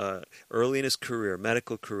age, early in his career,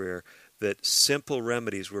 medical career, that simple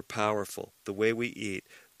remedies were powerful. The way we eat,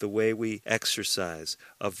 the way we exercise,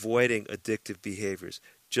 avoiding addictive behaviors.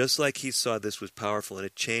 Just like he saw this was powerful and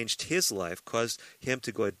it changed his life, caused him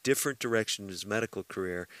to go a different direction in his medical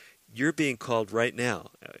career, you're being called right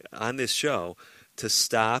now on this show to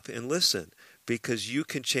stop and listen, because you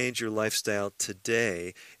can change your lifestyle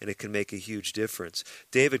today and it can make a huge difference.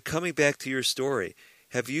 David, coming back to your story,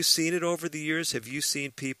 have you seen it over the years? Have you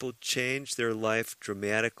seen people change their life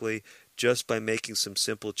dramatically just by making some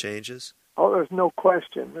simple changes? Oh, there's no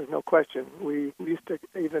question. There's no question. We used to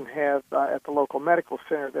even have at the local medical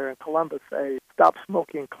center there in Columbus a stop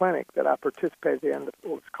smoking clinic that I participated in. It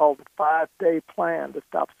was called the 5-day plan to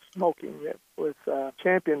stop smoking. It was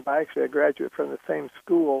championed by actually a graduate from the same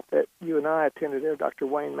school that you and I attended there, Dr.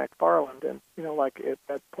 Wayne McFarland. And, like at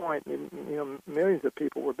that point, millions of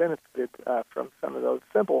people were benefited from some of those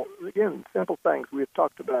simple things we've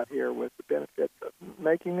talked about here, with the benefits of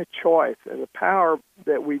making a choice and the power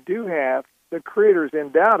that we do have. The Creator's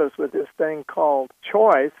endowed us with this thing called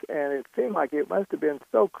choice, and it seemed like it must have been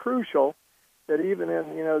so crucial that even in,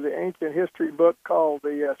 the ancient history book called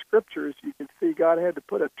the Scriptures, you could see God had to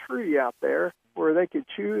put a tree out there where they could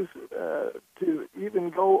choose to even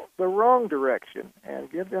go the wrong direction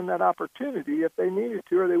and give them that opportunity if they needed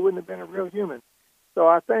to, or they wouldn't have been a real human. So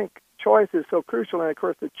I think choice is so crucial, and of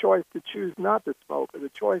course the choice to choose not to smoke, or the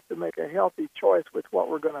choice to make a healthy choice with what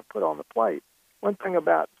we're going to put on the plate. One thing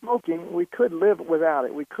about smoking, we could live without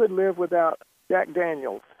it. We could live without Jack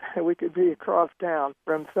Daniels. We could be across town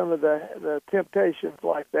from some of the temptations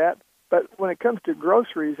like that. But when it comes to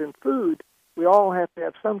groceries and food, we all have to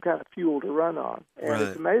have some kind of fuel to run on. And Right.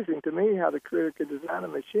 It's amazing to me how the Creator could design a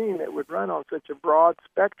machine that would run on such a broad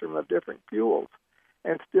spectrum of different fuels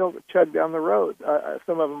and still chug down the road.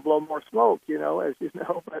 Some of them blow more smoke, as you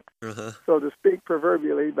know, but so to speak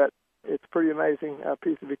proverbially, but it's a pretty amazing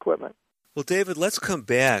piece of equipment. Well, David, let's come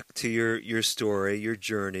back to your story, your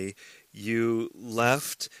journey. You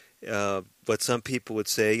left what some people would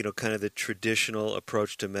say, kind of the traditional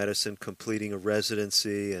approach to medicine, completing a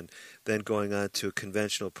residency and then going on to a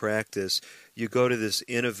conventional practice. You go to this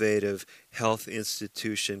innovative health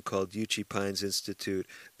institution called Uchee Pines Institute.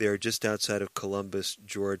 They're just outside of Columbus,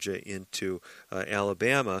 Georgia, into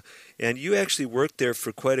Alabama. And you actually worked there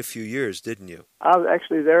for quite a few years, didn't you? I was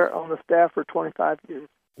actually there on the staff for 25 years.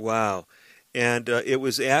 Wow. And it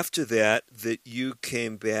was after that you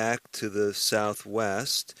came back to the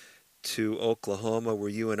Southwest, to Oklahoma, where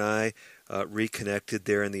you and I reconnected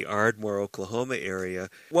there in the Ardmore, Oklahoma area.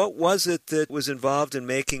 What was it that was involved in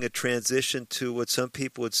making a transition to what some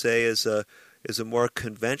people would say is a more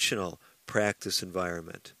conventional practice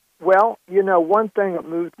environment? Well, one thing that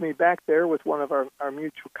moved me back there was one of our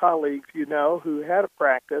mutual colleagues, who had a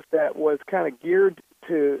practice that was kind of geared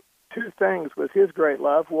to two things with his great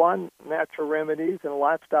love. One, natural remedies and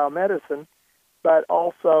lifestyle medicine, but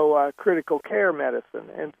also critical care medicine.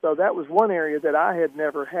 And so that was one area that I had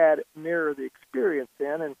never had near the experience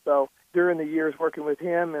in. And so during the years working with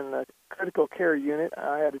him in the critical care unit,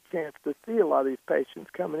 I had a chance to see a lot of these patients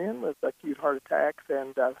coming in with acute heart attacks,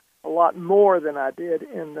 and a lot more than I did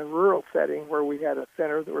in the rural setting where we had a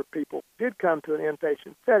center where people did come to an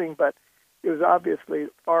inpatient setting, but it was obviously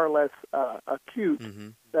far less acute. Mm-hmm.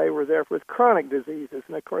 They were there with chronic diseases,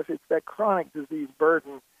 and of course it's that chronic disease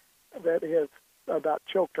burden that has about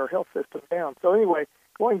choked our health system down. So anyway,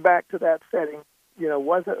 going back to that setting,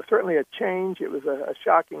 wasn't certainly a change. It was a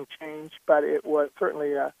shocking change, but it was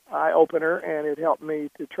certainly an eye-opener, and it helped me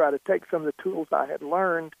to try to take some of the tools I had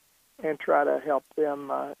learned and try to help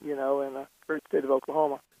them, in the great state of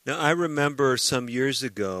Oklahoma. Now, I remember some years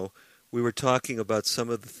ago we were talking about some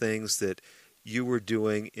of the things that you were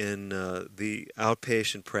doing in the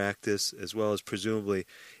outpatient practice as well as presumably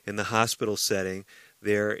in the hospital setting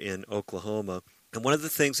there in Oklahoma. And one of the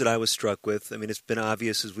things that I was struck with, it's been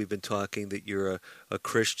obvious as we've been talking that you're a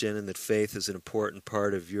Christian and that faith is an important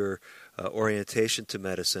part of your orientation to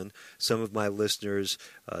medicine. Some of my listeners,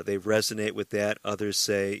 they resonate with that. Others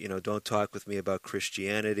say, don't talk with me about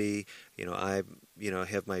Christianity. I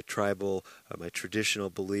have my tribal, my traditional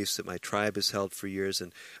beliefs that my tribe has held for years.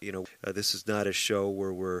 And, this is not a show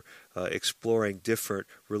where we're exploring different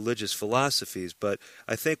religious philosophies. But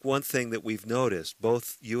I think one thing that we've noticed,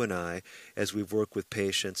 both you and I, as we've worked with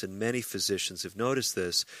patients, and many physicians have noticed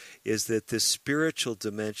this, is that this spiritual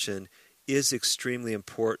dimension is extremely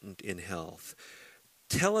important in health.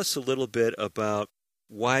 Tell us a little bit about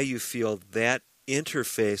why you feel that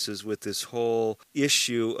interfaces with this whole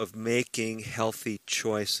issue of making healthy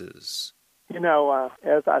choices.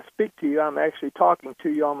 As I speak to you, I'm actually talking to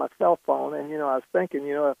you on my cell phone, and, I was thinking,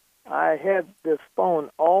 if I had this phone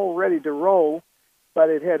all ready to roll, but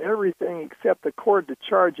it had everything except the cord to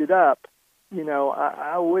charge it up,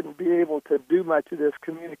 I wouldn't be able to do much of this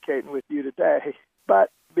communicating with you today. But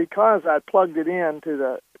because I plugged it into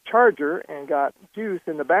the charger and got juice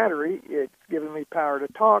in the battery, it's given me power to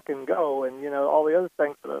talk and go and, all the other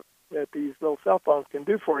things that these little cell phones can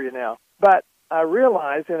do for you now. But I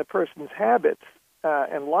realize in a person's habits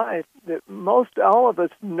and life that all of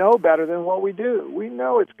us know better than what we do. We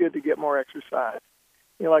know it's good to get more exercise.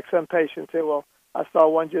 Like some patients say, well, I saw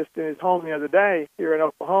one just in his home the other day here in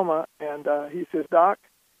Oklahoma, and he says, Doc,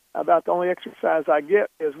 about the only exercise I get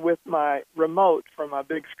is with my remote from my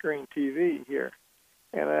big screen TV here.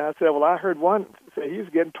 And I said, well, I heard one say he was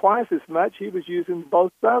getting twice as much. He was using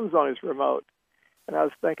both thumbs on his remote. And I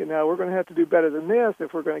was thinking, now we're going to have to do better than this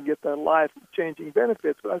if we're going to get the life-changing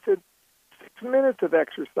benefits. But I said, 6 minutes of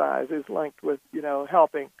exercise is linked with,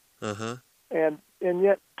 helping. Uh-huh. And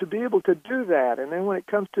yet to be able to do that, and then when it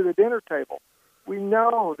comes to the dinner table, we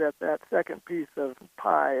know that second piece of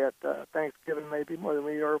pie at Thanksgiving may be more than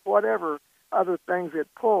we, or whatever other things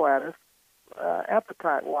that pull at us,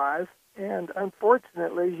 appetite-wise. And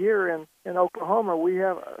unfortunately, here in Oklahoma,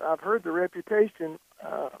 I've heard the reputation,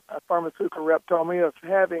 a pharmaceutical rep told me, of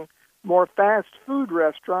having more fast food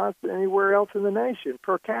restaurants than anywhere else in the nation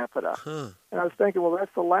per capita. Huh. And I was thinking, well,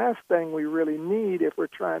 that's the last thing we really need if we're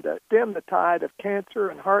trying to stem the tide of cancer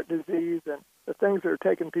and heart disease and the things that are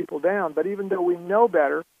taking people down. But even though we know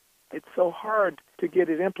better, it's so hard to get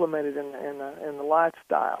it implemented in the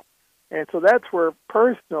lifestyle. And so that's where,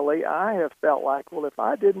 personally, I have felt like, well, if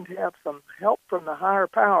I didn't have some help from the higher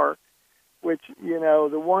power, which,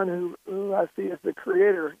 the one who I see as the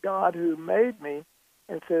creator, God, who made me,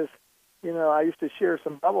 and says, I used to share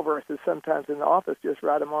some Bible verses sometimes in the office, just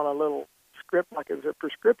write them on a little script like it was a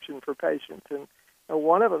prescription for patients. And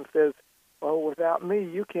one of them says, well, without me,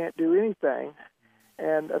 you can't do anything.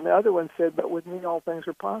 And the other one said, but with me, all things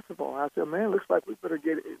are possible. And I said, man, it looks like we better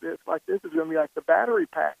get it. It's like this is going to be like the battery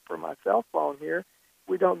pack for my cell phone here.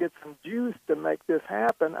 We don't get some juice to make this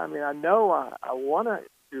happen. I know I want to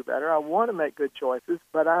do better. I want to make good choices,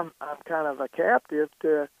 but I'm kind of a captive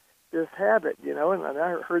to this habit, And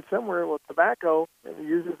I heard somewhere, well, tobacco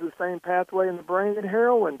uses the same pathway in the brain that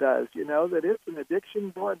heroin does, that it's an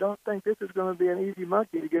addiction. Boy, I don't think this is going to be an easy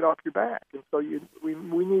monkey to get off your back. And so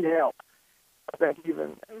we need help. I think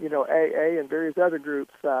even, AA and various other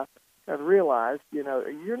groups have realized, you're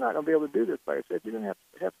not going to be able to do this by yourself. You're going to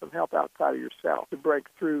have some help outside of yourself to break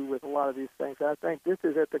through with a lot of these things. I think this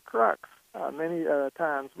is at the crux many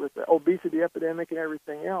times with the obesity epidemic and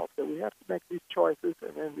everything else, that we have to make these choices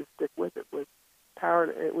and then just stick with it with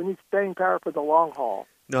power. We need staying power for the long haul.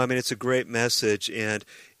 No, it's a great message, and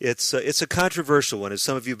it's a controversial one. As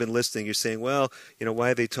some of you have been listening, you're saying, well,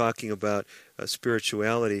 why are they talking about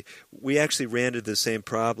spirituality? We actually ran into the same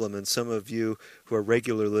problem, and some of you who are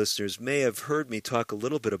regular listeners may have heard me talk a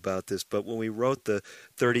little bit about this, but when we wrote the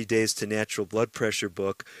 30 Days to Natural Blood Pressure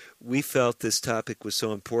book, we felt this topic was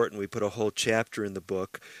so important. We put a whole chapter in the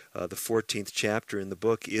book. The 14th chapter in the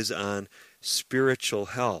book is on spiritual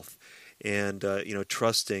health. And,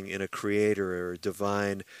 trusting in a creator or a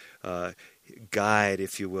divine guide,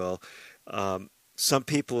 if you will. Some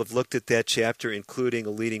people have looked at that chapter, including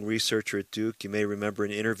a leading researcher at Duke. You may remember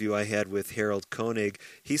an interview I had with Harold Koenig.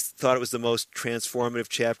 He thought it was the most transformative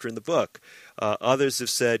chapter in the book. Others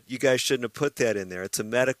have said, you guys shouldn't have put that in there. It's a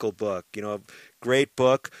medical book. A great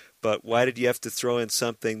book, but why did you have to throw in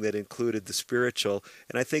something that included the spiritual?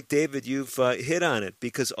 And I think, David, you've hit on it,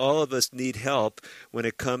 because all of us need help when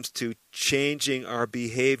it comes to changing our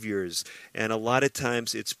behaviors. And a lot of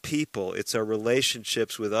times it's people, it's our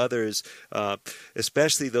relationships with others,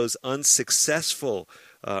 especially those unsuccessful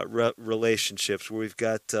relationships where we've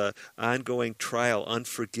got ongoing trial,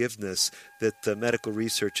 unforgiveness that the medical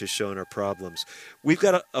research has shown are problems. We've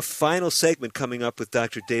got a final segment coming up with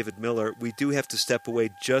Dr. David Miller. We do have to step away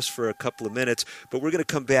just for a couple of minutes, but we're going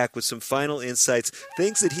to come back with some final insights,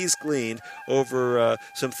 things that he's gleaned over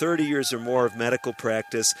some 30 years or more of medical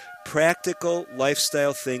practice, practical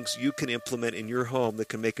lifestyle things you can implement in your home that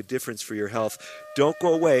can make a difference for your health. Don't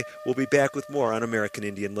go away. We'll be back with more on American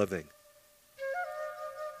Indian Living.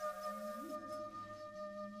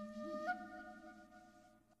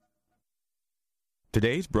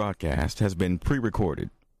 Today's broadcast has been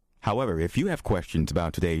pre-recorded. However, if you have questions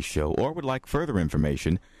about today's show or would like further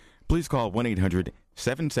information, please call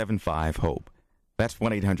 1-800-775-HOPE. That's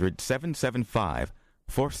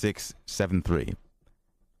 1-800-775-4673.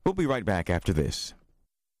 We'll be right back after this.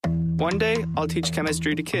 One day, I'll teach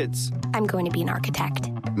chemistry to kids. I'm going to be an architect.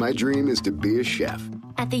 My dream is to be a chef.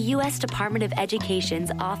 At the U.S. Department of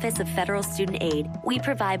Education's Office of Federal Student Aid, we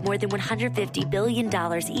provide more than $150 billion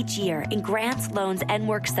each year in grants, loans, and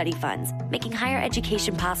work-study funds, making higher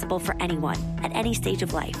education possible for anyone at any stage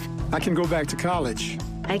of life. I can go back to college.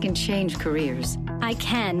 I can change careers. I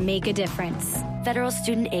can make a difference. Federal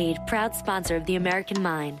Student Aid, proud sponsor of the American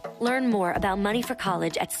Mind. Learn more about money for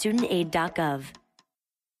college at studentaid.gov.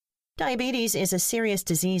 Diabetes is a serious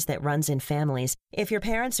disease that runs in families. If your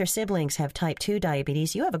parents or siblings have type 2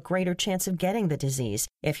 diabetes, you have a greater chance of getting the disease.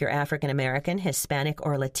 If you're African American, Hispanic,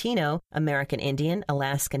 or Latino, American Indian,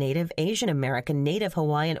 Alaska Native, Asian American, Native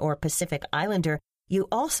Hawaiian, or Pacific Islander, you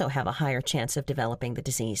also have a higher chance of developing the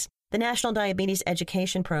disease. The National Diabetes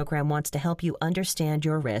Education Program wants to help you understand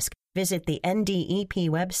your risk. Visit the NDEP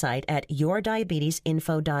website at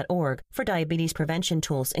yourdiabetesinfo.org for diabetes prevention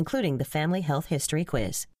tools, including the Family Health History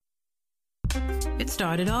Quiz. It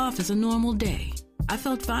started off as a normal day. I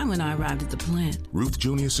felt fine when I arrived at the plant. Ruth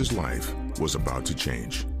Junius's life was about to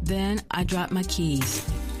change. Then I dropped my keys.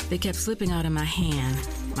 They kept slipping out of my hand.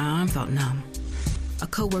 My arm felt numb. A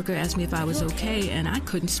coworker asked me if I was okay, and I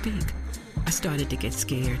couldn't speak. I started to get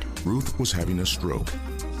scared. Ruth was having a stroke.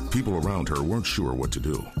 People around her weren't sure what to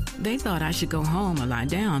do. They thought I should go home or lie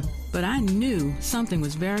down, but I knew something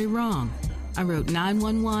was very wrong. I wrote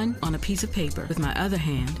 911 on a piece of paper with my other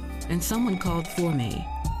hand, and someone called for me.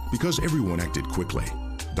 Because everyone acted quickly,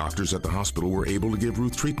 doctors at the hospital were able to give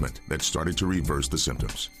Ruth treatment that started to reverse the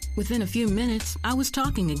symptoms. Within a few minutes, I was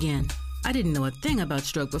talking again. I didn't know a thing about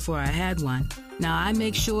stroke before I had one. Now I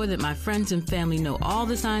make sure that my friends and family know all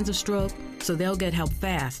the signs of stroke so they'll get help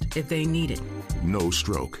fast if they need it. No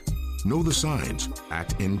stroke. Know the signs.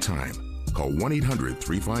 Act in time. Call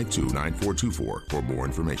 1-800-352-9424 for more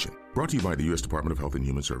information. Brought to you by the U.S. Department of Health and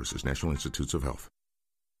Human Services, National Institutes of Health.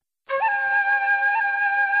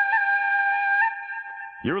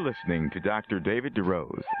 You're listening to Dr. David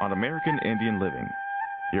DeRose on American Indian Living.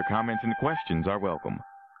 Your comments and questions are welcome.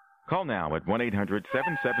 Call now at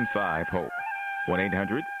 1-800-775-HOPE.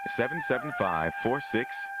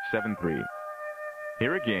 1-800-775-4673.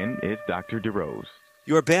 Here again is Dr. DeRose.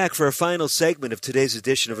 You're back for a final segment of today's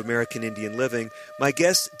edition of American Indian Living. My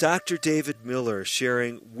guest, Dr. David Miller,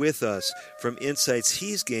 sharing with us from insights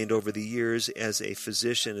he's gained over the years as a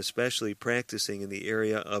physician, especially practicing in the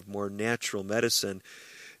area of more natural medicine.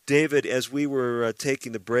 David, as we were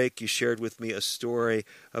taking the break, you shared with me a story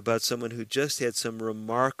about someone who just had some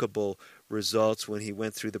remarkable results when he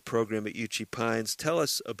went through the program at Uchee Pines. Tell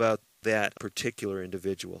us about that particular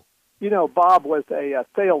individual. You know, Bob was a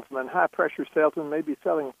salesman, high-pressure salesman, maybe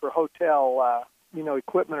selling for hotel,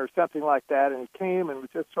 equipment or something like that, and he came and was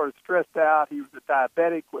just sort of stressed out. He was a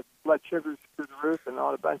diabetic with blood sugars through the roof and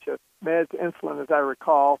on a bunch of meds, insulin, as I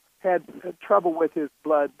recall. Had trouble with his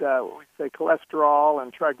blood, cholesterol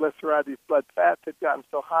and triglycerides. His blood fats had gotten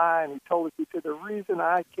so high, and he told us, he said, the reason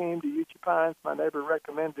I came to Uchee Pines, my neighbor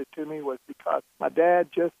recommended it to me, was because my dad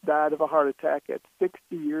just died of a heart attack at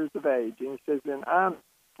 60 years of age. And he says, and I'm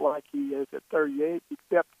like he is at 38,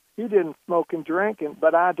 except he didn't smoke and drink,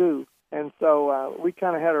 but I do. And so we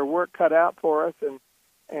kind of had our work cut out for us,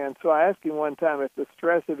 and so I asked him one time if the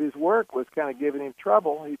stress of his work was kind of giving him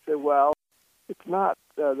trouble. He said, well, it's not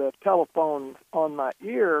the telephone on my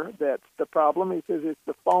ear that's the problem. He says, it's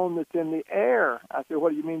the phone that's in the air. I said,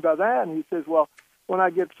 what do you mean by that? And he says, well, when I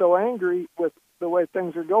get so angry with the way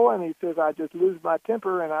things are going, he says, I just lose my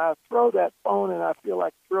temper and I throw that phone and I feel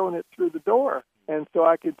like throwing it through the door. And so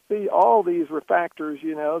I could see all these factors,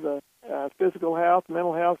 the physical health,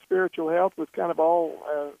 mental health, spiritual health was kind of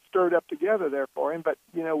all stirred up together there for him. But,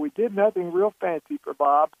 we did nothing real fancy for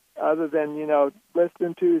Bob other than,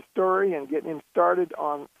 listening to his story and getting him started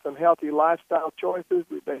on some healthy lifestyle choices.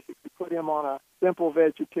 We basically put him on a simple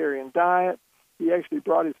vegetarian diet. He actually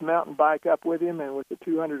brought his mountain bike up with him, and with the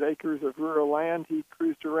 200 acres of rural land, he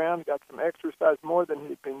cruised around, got some exercise more than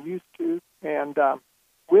he'd been used to. And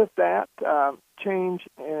with that change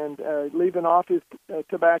and leaving off his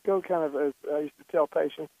tobacco, kind of as I used to tell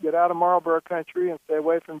patients, get out of Marlboro country and stay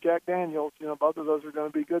away from Jack Daniels. Both of those are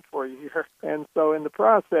going to be good for you here. And so in the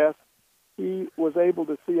process, he was able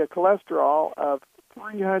to see a cholesterol of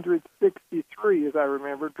 363, as I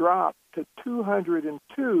remember, drop to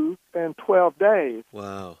 202 in 12 days.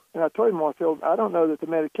 Wow. And I told him, I said, I don't know that the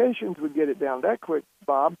medications would get it down that quick,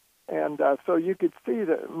 Bob. And so you could see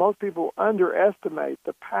that most people underestimate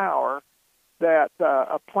the power that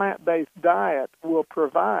a plant-based diet will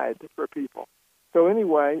provide for people. So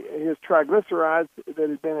anyway, his triglycerides that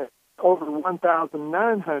had been at over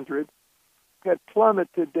 1,900 had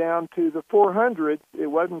plummeted down to the 400s. It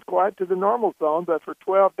wasn't quite to the normal zone, but for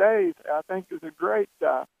 12 days, I think it was a great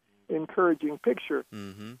encouraging picture.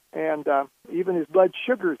 Mm-hmm. And even his blood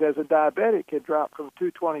sugars as a diabetic had dropped from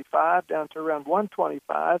 225 down to around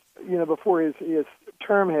 125, before his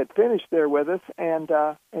term had finished there with us. And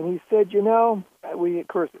he said, we, of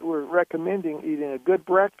course, were recommending eating a good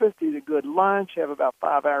breakfast, eat a good lunch, have about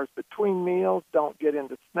 5 hours between meals, don't get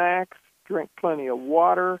into snacks, drink plenty of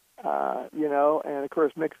water, and, of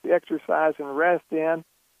course, mix the exercise and rest in.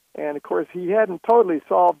 And, of course, he hadn't totally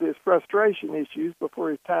solved his frustration issues before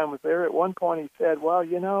his time was there. At one point he said, well,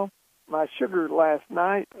 my sugar last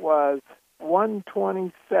night was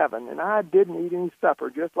 127, and I didn't eat any supper,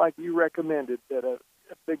 just like you recommended, that a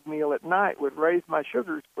big meal at night would raise my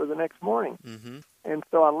sugars for the next morning. Mm-hmm. And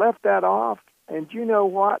so I left that off, and you know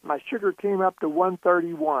what? My sugar came up to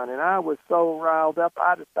 131, and I was so riled up,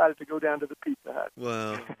 I decided to go down to the Pizza Hut.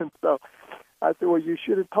 Wow. And so I said, well, you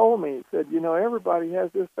should have told me. He said, everybody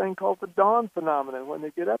has this thing called the dawn phenomenon. When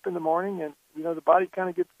they get up in the morning and, the body kind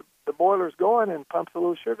of gets the boilers going and pumps a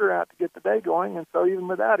little sugar out to get the day going. And so even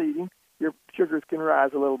without eating, your sugars can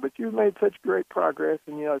rise a little bit. You've made such great progress,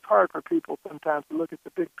 and, it's hard for people sometimes to look at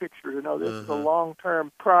the big picture to know this is a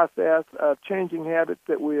long-term process of changing habits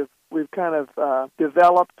that we've kind of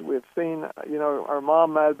developed. We've seen, our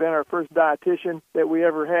mom might have been our first dietitian that we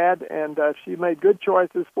ever had, and she made good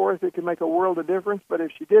choices for us. It could make a world of difference, but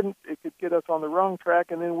if she didn't, it could get us on the wrong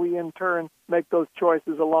track, and then we, in turn, make those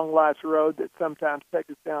choices along life's road that sometimes take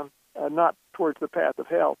us down not towards the path of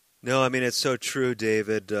health. No, I mean, it's so true,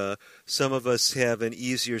 David. Some of us have an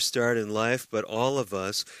easier start in life, but all of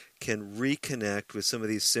us can reconnect with some of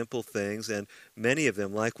these simple things, and many of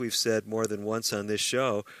them, like we've said more than once on this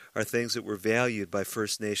show, are things that were valued by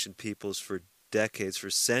First Nation peoples for decades,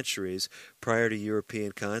 for centuries, prior to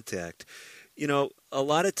European contact. A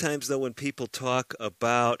lot of times, though, when people talk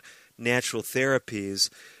about natural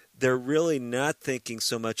therapies, they're really not thinking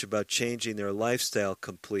so much about changing their lifestyle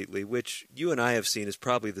completely, which you and I have seen is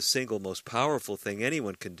probably the single most powerful thing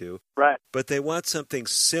anyone can do. Right. But they want something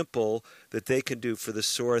simple that they can do for the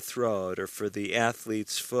sore throat or for the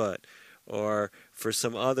athlete's foot or for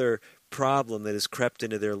some other problem that has crept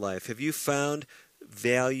into their life. Have you found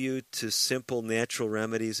value to simple natural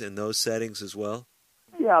remedies in those settings as well?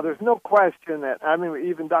 Yeah, there's no question that,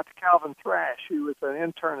 even Dr. Calvin Thrash, who was an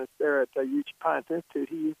internist there at UC Pines Institute,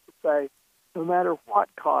 he used to say, no matter what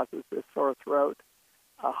causes this sore throat,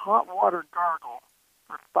 a hot water gargle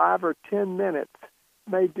for 5 or 10 minutes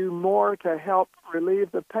may do more to help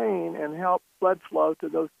relieve the pain and help blood flow to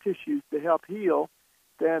those tissues to help heal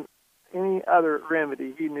than any other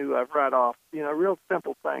remedy he knew of right off. Real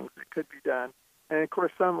simple things that could be done. And, of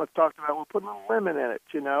course, some was talked about, we'll put a little lemon in it,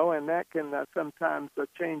 and that can sometimes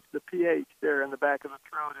change the pH there in the back of the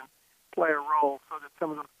throat and play a role so that some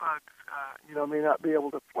of those bugs, may not be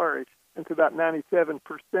able to flourish. And so about 97%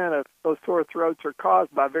 of those sore throats are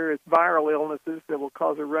caused by various viral illnesses that will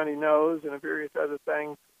cause a runny nose and various other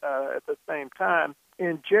things at the same time.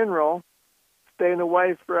 In general, staying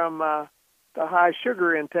away from the high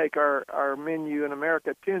sugar intake our menu in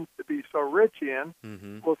America tends to be so rich in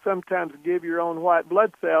will sometimes give your own white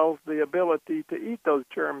blood cells the ability to eat those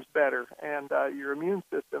germs better, and your immune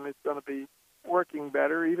system is going to be working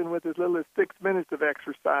better, even with as little as 6 minutes of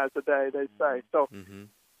exercise a day, they say. So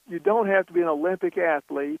you don't have to be an Olympic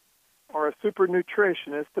athlete or a super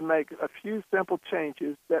nutritionist to make a few simple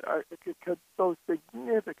changes that could so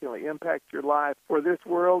significantly impact your life for this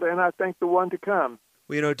world and I think the one to come.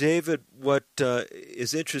 Well, David, what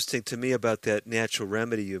is interesting to me about that natural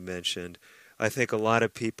remedy you mentioned, I think a lot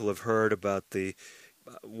of people have heard about the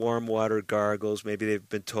warm water gargles. Maybe they've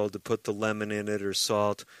been told to put the lemon in it or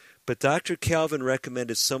salt. But Dr. Calvin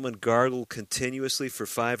recommended someone gargle continuously for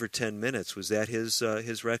 5 or 10 minutes. Was that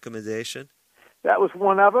his recommendation? That was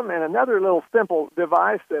one of them, and another little simple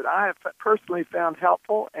device that I have personally found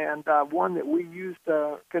helpful, and one that we used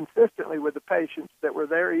consistently with the patients that were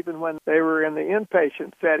there, even when they were in the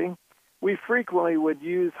inpatient setting. We frequently would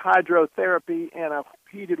use hydrotherapy in a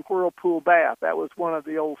heated whirlpool bath. That was one of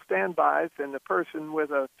the old standbys, and the person with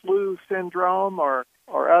a flu syndrome or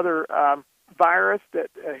other virus that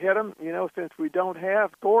hit them, since we don't have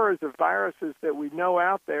scores of viruses that we know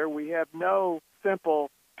out there, we have no simple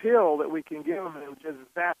pill that we can give them and just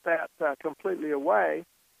zap that completely away.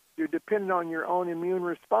 You're dependent on your own immune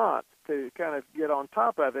response to kind of get on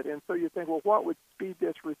top of it. And so you think, well, what would speed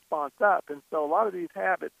this response up? And so a lot of these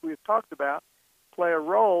habits we've talked about play a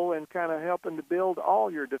role in kind of helping to build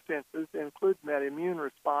all your defenses, including that immune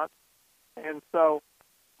response. And so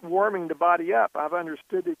warming the body up, I've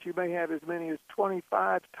understood that you may have as many as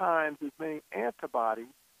 25 times as many antibodies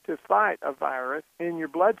to fight a virus in your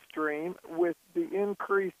bloodstream with the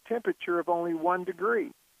increased temperature of only 1 degree.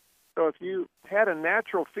 So if you had a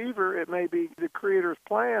natural fever, it may be the Creator's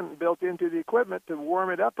plan built into the equipment to warm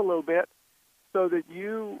it up a little bit so that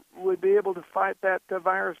you would be able to fight that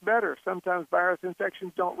virus better. Sometimes virus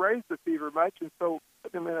infections don't raise the fever much, and so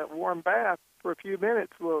put them in a warm bath for a few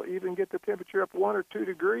minutes will even get the temperature up 1 or 2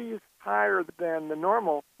 degrees higher than the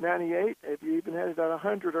normal 98. If you even had it at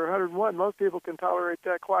 100 or 101, most people can tolerate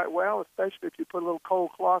that quite well, especially if you put a little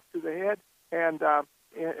cold cloth to the head. And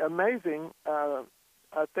amazing,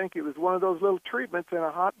 I think it was one of those little treatments in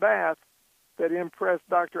a hot bath that impressed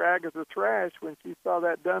Dr. Agatha Thrash when she saw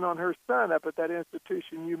that done on her son up at that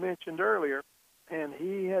institution you mentioned earlier. And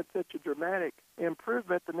he had such a dramatic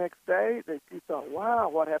improvement the next day that she thought, wow,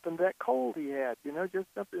 what happened to that cold he had? Just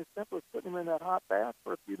something as simple as putting him in that hot bath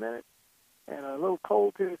for a few minutes and a little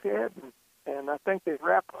cold to his head. And I think they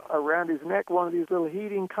wrapped around his neck one of these little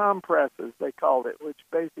heating compresses, they called it, which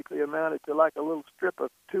basically amounted to like a little strip of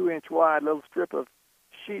 2-inch wide, little strip of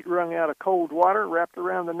sheet wrung out of cold water wrapped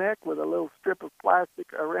around the neck with a little strip of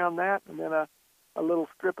plastic around that, and then a little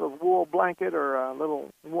strip of wool blanket or a little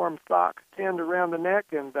warm sock pinned around the neck.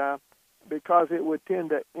 And because it would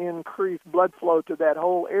tend to increase blood flow to that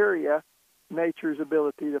whole area, nature's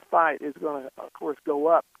ability to fight is going to, of course, go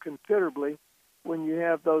up considerably when you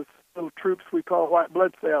have those little troops we call white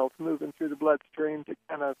blood cells moving through the bloodstream to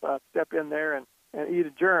kind of step in there and eat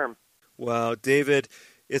a germ. Wow, David,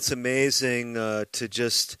 it's amazing to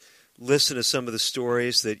just listen to some of the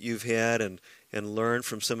stories that you've had and learn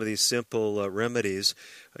from some of these simple remedies.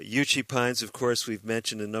 Uchee Pines, of course, we've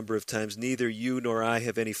mentioned a number of times. Neither you nor I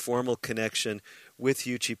have any formal connection with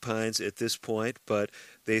Uchee Pines at this point, but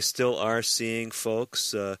they still are seeing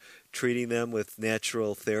folks, treating them with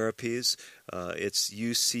natural therapies. It's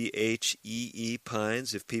UCHEE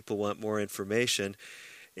Pines if people want more information.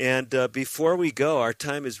 And before we go, our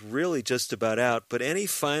time is really just about out, but any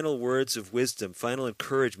final words of wisdom, final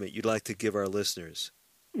encouragement you'd like to give our listeners?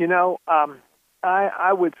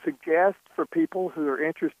 I would suggest for people who are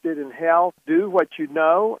interested in health, do what you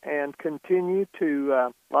know and continue to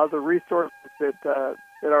a lot of the resources that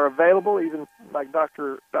are available, even like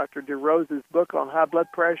Dr. DeRose's book on high blood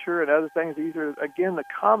pressure and other things. These are, again, the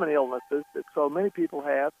common illnesses that so many people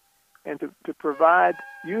have. And to provide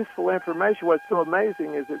useful information, what's so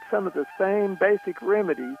amazing is that some of the same basic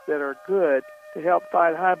remedies that are good to help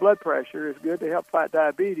fight high blood pressure, is good to help fight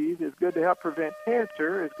diabetes, is good to help prevent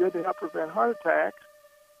cancer, is good to help prevent heart attacks.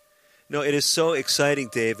 No, it is so exciting,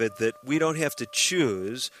 David, that we don't have to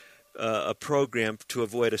choose a program to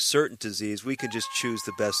avoid a certain disease. We can just choose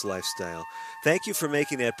the best lifestyle. Thank you for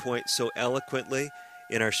making that point so eloquently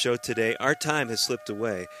in our show today. Our time has slipped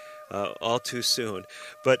away. All too soon.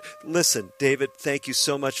 But listen, David, thank you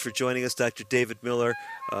so much for joining us. Dr. David Miller,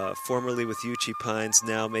 formerly with Uchee Pines,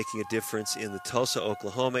 now making a difference in the Tulsa,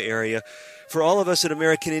 Oklahoma area. For all of us at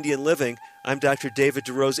American Indian Living, I'm Dr. David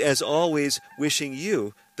DeRose, as always, wishing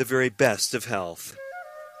you the very best of health.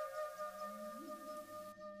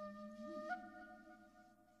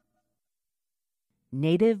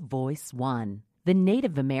 Native Voice One, the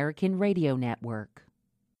Native American Radio Network.